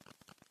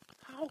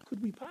 How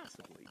could we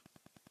possibly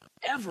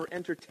ever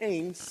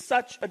entertain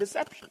such a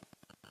deception?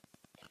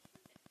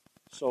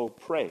 So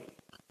pray,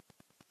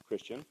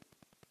 Christian,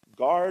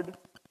 guard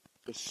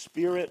the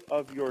spirit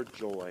of your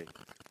joy,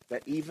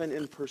 that even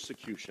in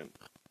persecution,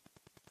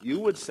 you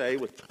would say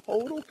with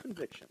total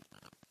conviction,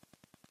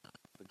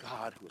 the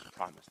God who has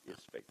promised is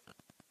faithful.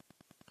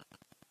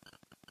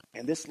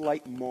 And this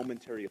light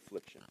momentary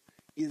affliction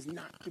is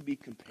not to be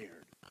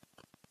compared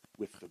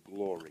with the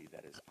glory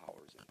that is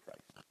ours in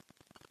Christ.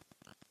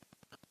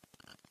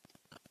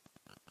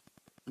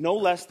 No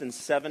less than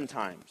 7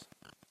 times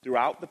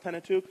throughout the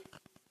Pentateuch,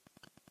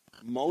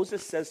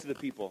 Moses says to the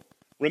people,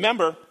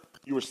 remember,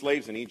 you were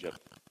slaves in Egypt.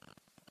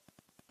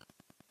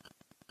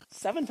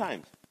 7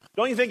 times.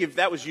 Don't you think if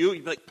that was you,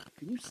 you'd be like,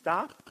 can you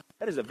stop?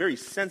 That is a very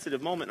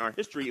sensitive moment in our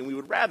history, and we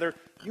would rather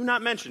you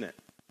not mention it.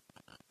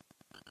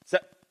 So,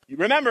 you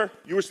remember,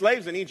 you were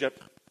slaves in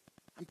Egypt.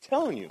 I'm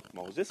telling you,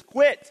 Moses,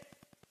 quit.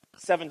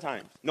 7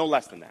 times. No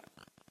less than that.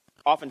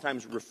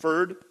 Oftentimes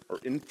referred or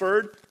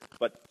inferred,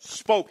 but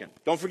spoken.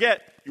 Don't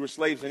forget, you were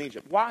slaves in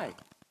Egypt. Why?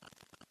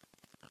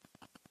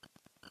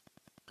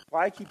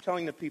 Why keep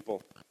telling the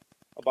people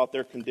about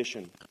their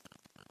condition?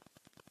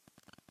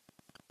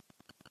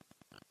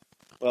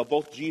 Well,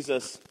 both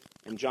Jesus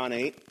in John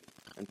 8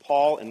 and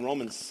Paul in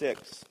Romans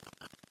 6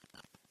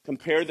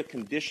 compare the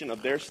condition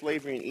of their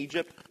slavery in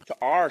Egypt to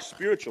our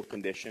spiritual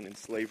condition in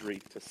slavery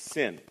to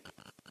sin.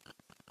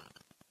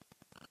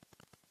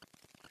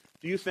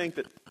 Do you think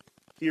that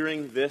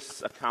hearing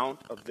this account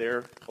of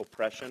their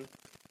oppression,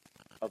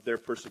 of their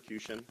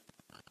persecution,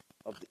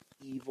 of the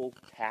evil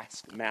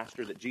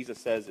taskmaster that Jesus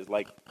says is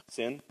like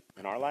sin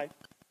in our life,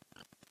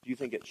 do you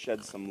think it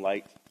sheds some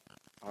light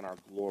on our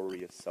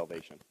glorious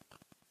salvation?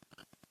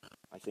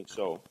 I think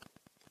so.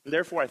 And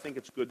therefore, I think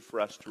it's good for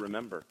us to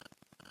remember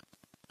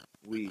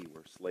we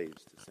were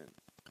slaves to sin.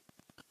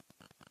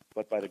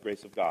 But by the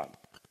grace of God,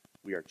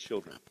 we are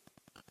children,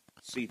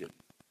 seated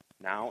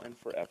now and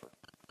forever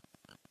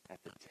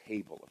at the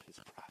table of his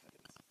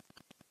providence.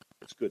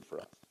 It's good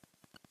for us.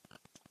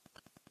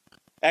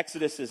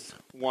 Exodus is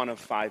one of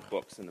 5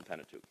 books in the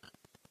Pentateuch.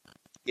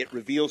 It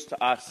reveals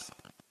to us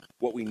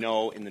what we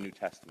know in the New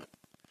Testament.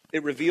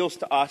 It reveals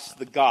to us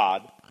the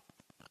God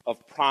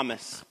of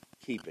promise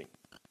keeping.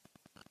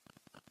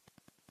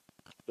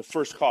 The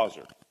first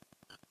causer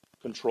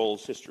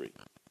controls history.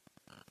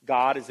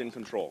 God is in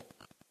control.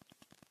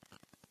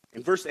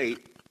 In verse 8,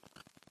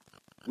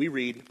 we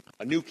read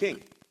a new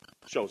king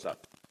shows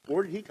up.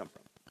 Where did he come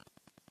from?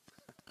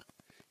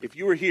 If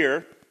you were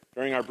here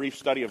during our brief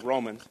study of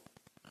Romans,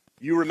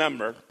 you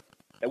remember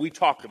that we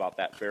talked about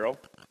that Pharaoh.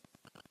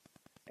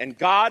 And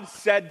God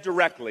said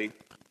directly,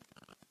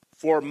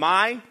 for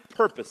my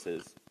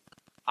purposes,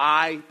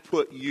 I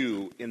put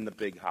you in the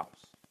big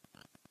house.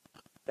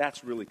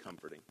 That's really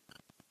comforting.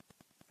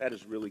 That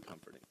is really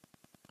comforting.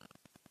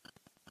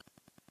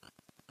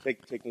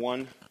 Take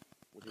one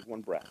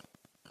breath.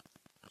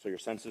 So your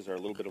senses are a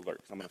little bit alert,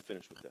 because I'm going to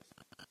finish with this.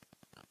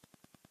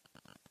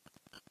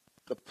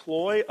 The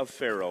ploy of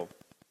Pharaoh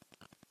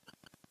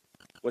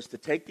was to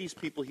take these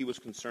people he was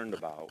concerned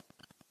about,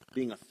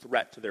 being a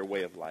threat to their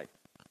way of life,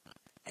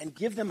 and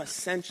give them a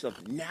sense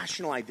of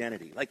national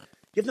identity. Like,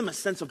 give them a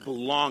sense of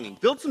belonging.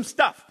 Build some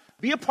stuff.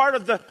 Be a part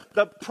of the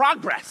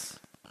progress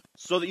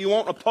so that you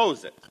won't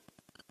oppose it.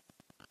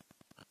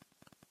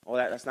 Oh,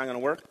 that's not going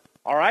to work?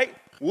 All right.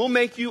 We'll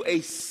make you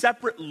a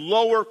separate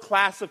lower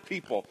class of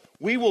people.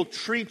 We will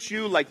treat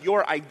you like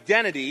your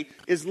identity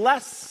is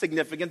less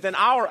significant than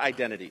our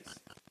identities.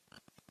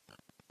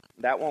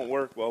 That won't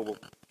work. Well, we'll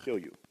kill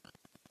you.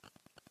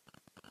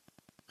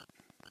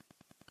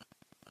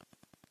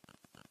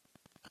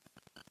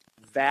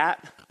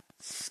 That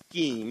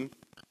scheme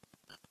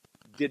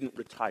didn't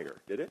retire,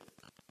 did it?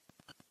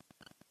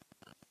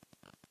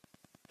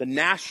 The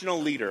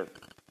national leader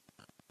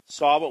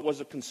saw what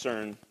was a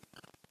concern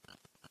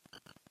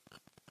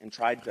and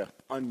tried to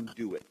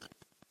undo it.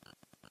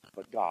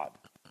 But God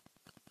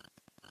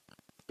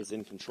is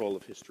in control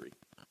of history.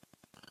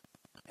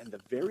 And the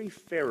very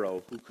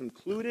Pharaoh who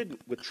concluded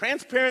with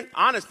transparent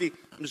honesty,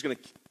 I'm just going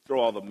to throw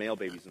all the male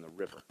babies in the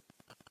river.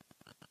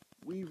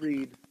 We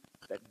read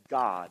that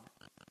God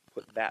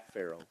put that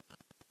Pharaoh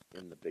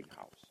in the big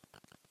house.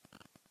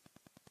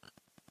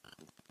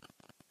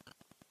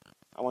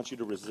 I want you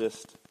to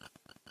resist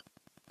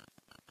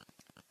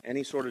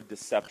any sort of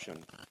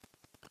deception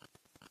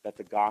that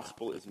the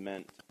gospel is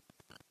meant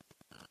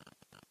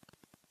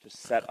to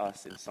set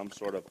us in some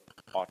sort of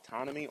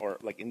autonomy or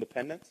like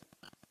independence.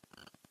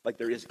 Like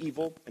there is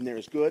evil and there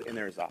is good and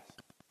there is us.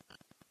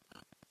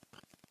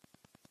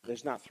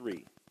 There's not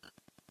three.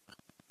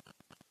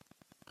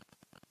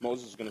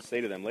 Moses is going to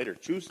say to them later,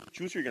 choose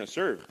who you're going to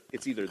serve.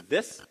 It's either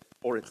this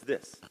or it's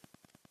this.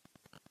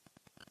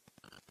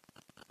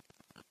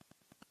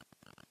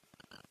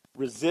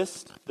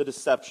 Resist the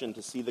deception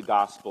to see the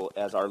gospel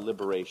as our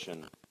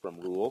liberation from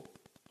rule,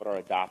 but our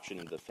adoption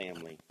into the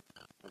family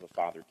of a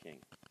Father King.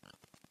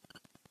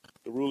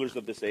 The rulers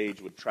of this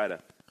age would try to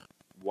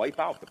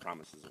wipe out the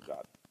promises of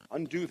God,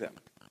 undo them.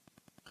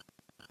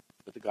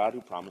 But the God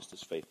who promised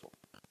is faithful,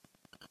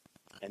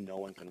 and no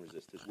one can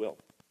resist his will.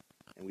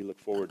 And we look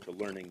forward to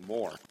learning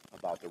more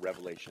about the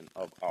revelation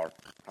of our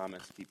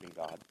promise-keeping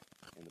God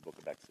in the book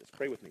of Exodus.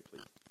 Pray with me,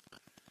 please.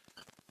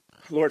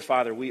 Lord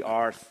Father, we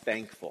are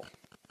thankful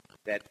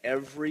that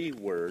every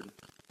word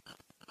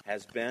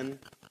has been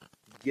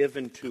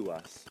given to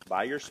us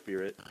by your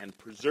Spirit and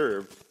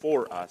preserved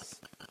for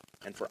us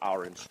and for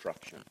our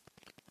instruction.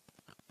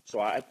 So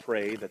I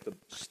pray that the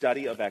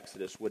study of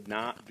Exodus would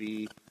not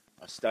be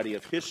a study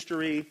of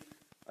history,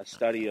 a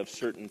study of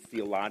certain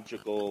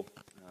theological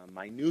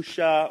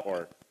minutia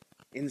or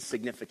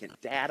insignificant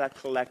data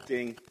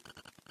collecting,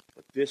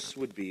 but this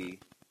would be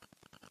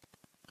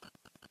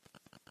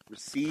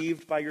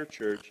received by your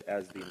church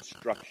as the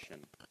instruction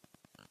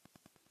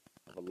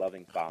of a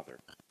loving Father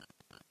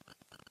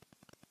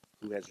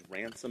who has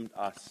ransomed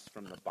us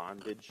from the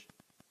bondage,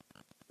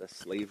 the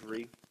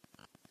slavery,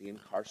 the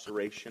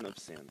incarceration of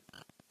sin,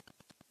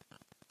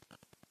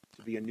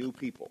 to be a new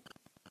people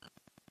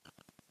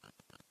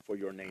for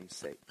your name's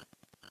sake.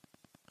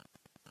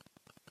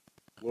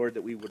 Lord,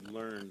 that we would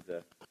learn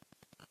the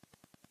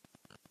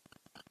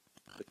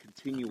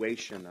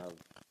continuation of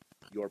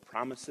your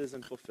promises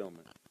and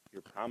fulfillment,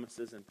 your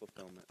promises and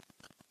fulfillment,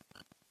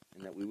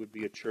 and that we would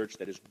be a church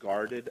that is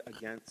guarded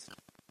against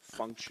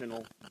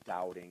functional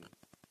doubting.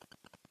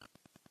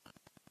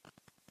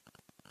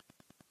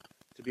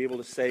 To be able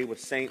to say with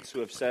saints who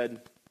have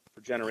said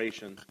for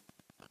generations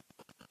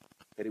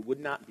that it would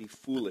not be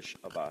foolish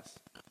of us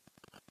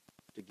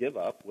to give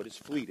up what is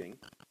fleeting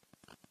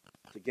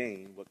to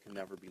gain what can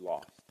never be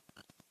lost.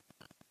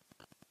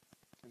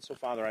 And so,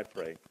 Father, I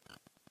pray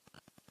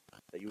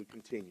that you would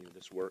continue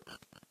this work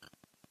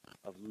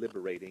of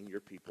liberating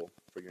your people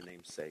for your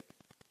name's sake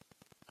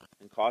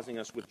and causing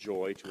us with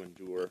joy to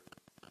endure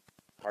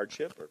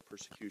hardship or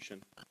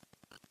persecution,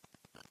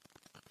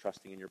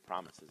 trusting in your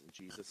promises. In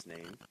Jesus'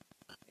 name,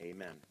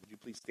 amen. Would you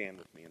please stand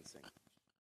with me and sing?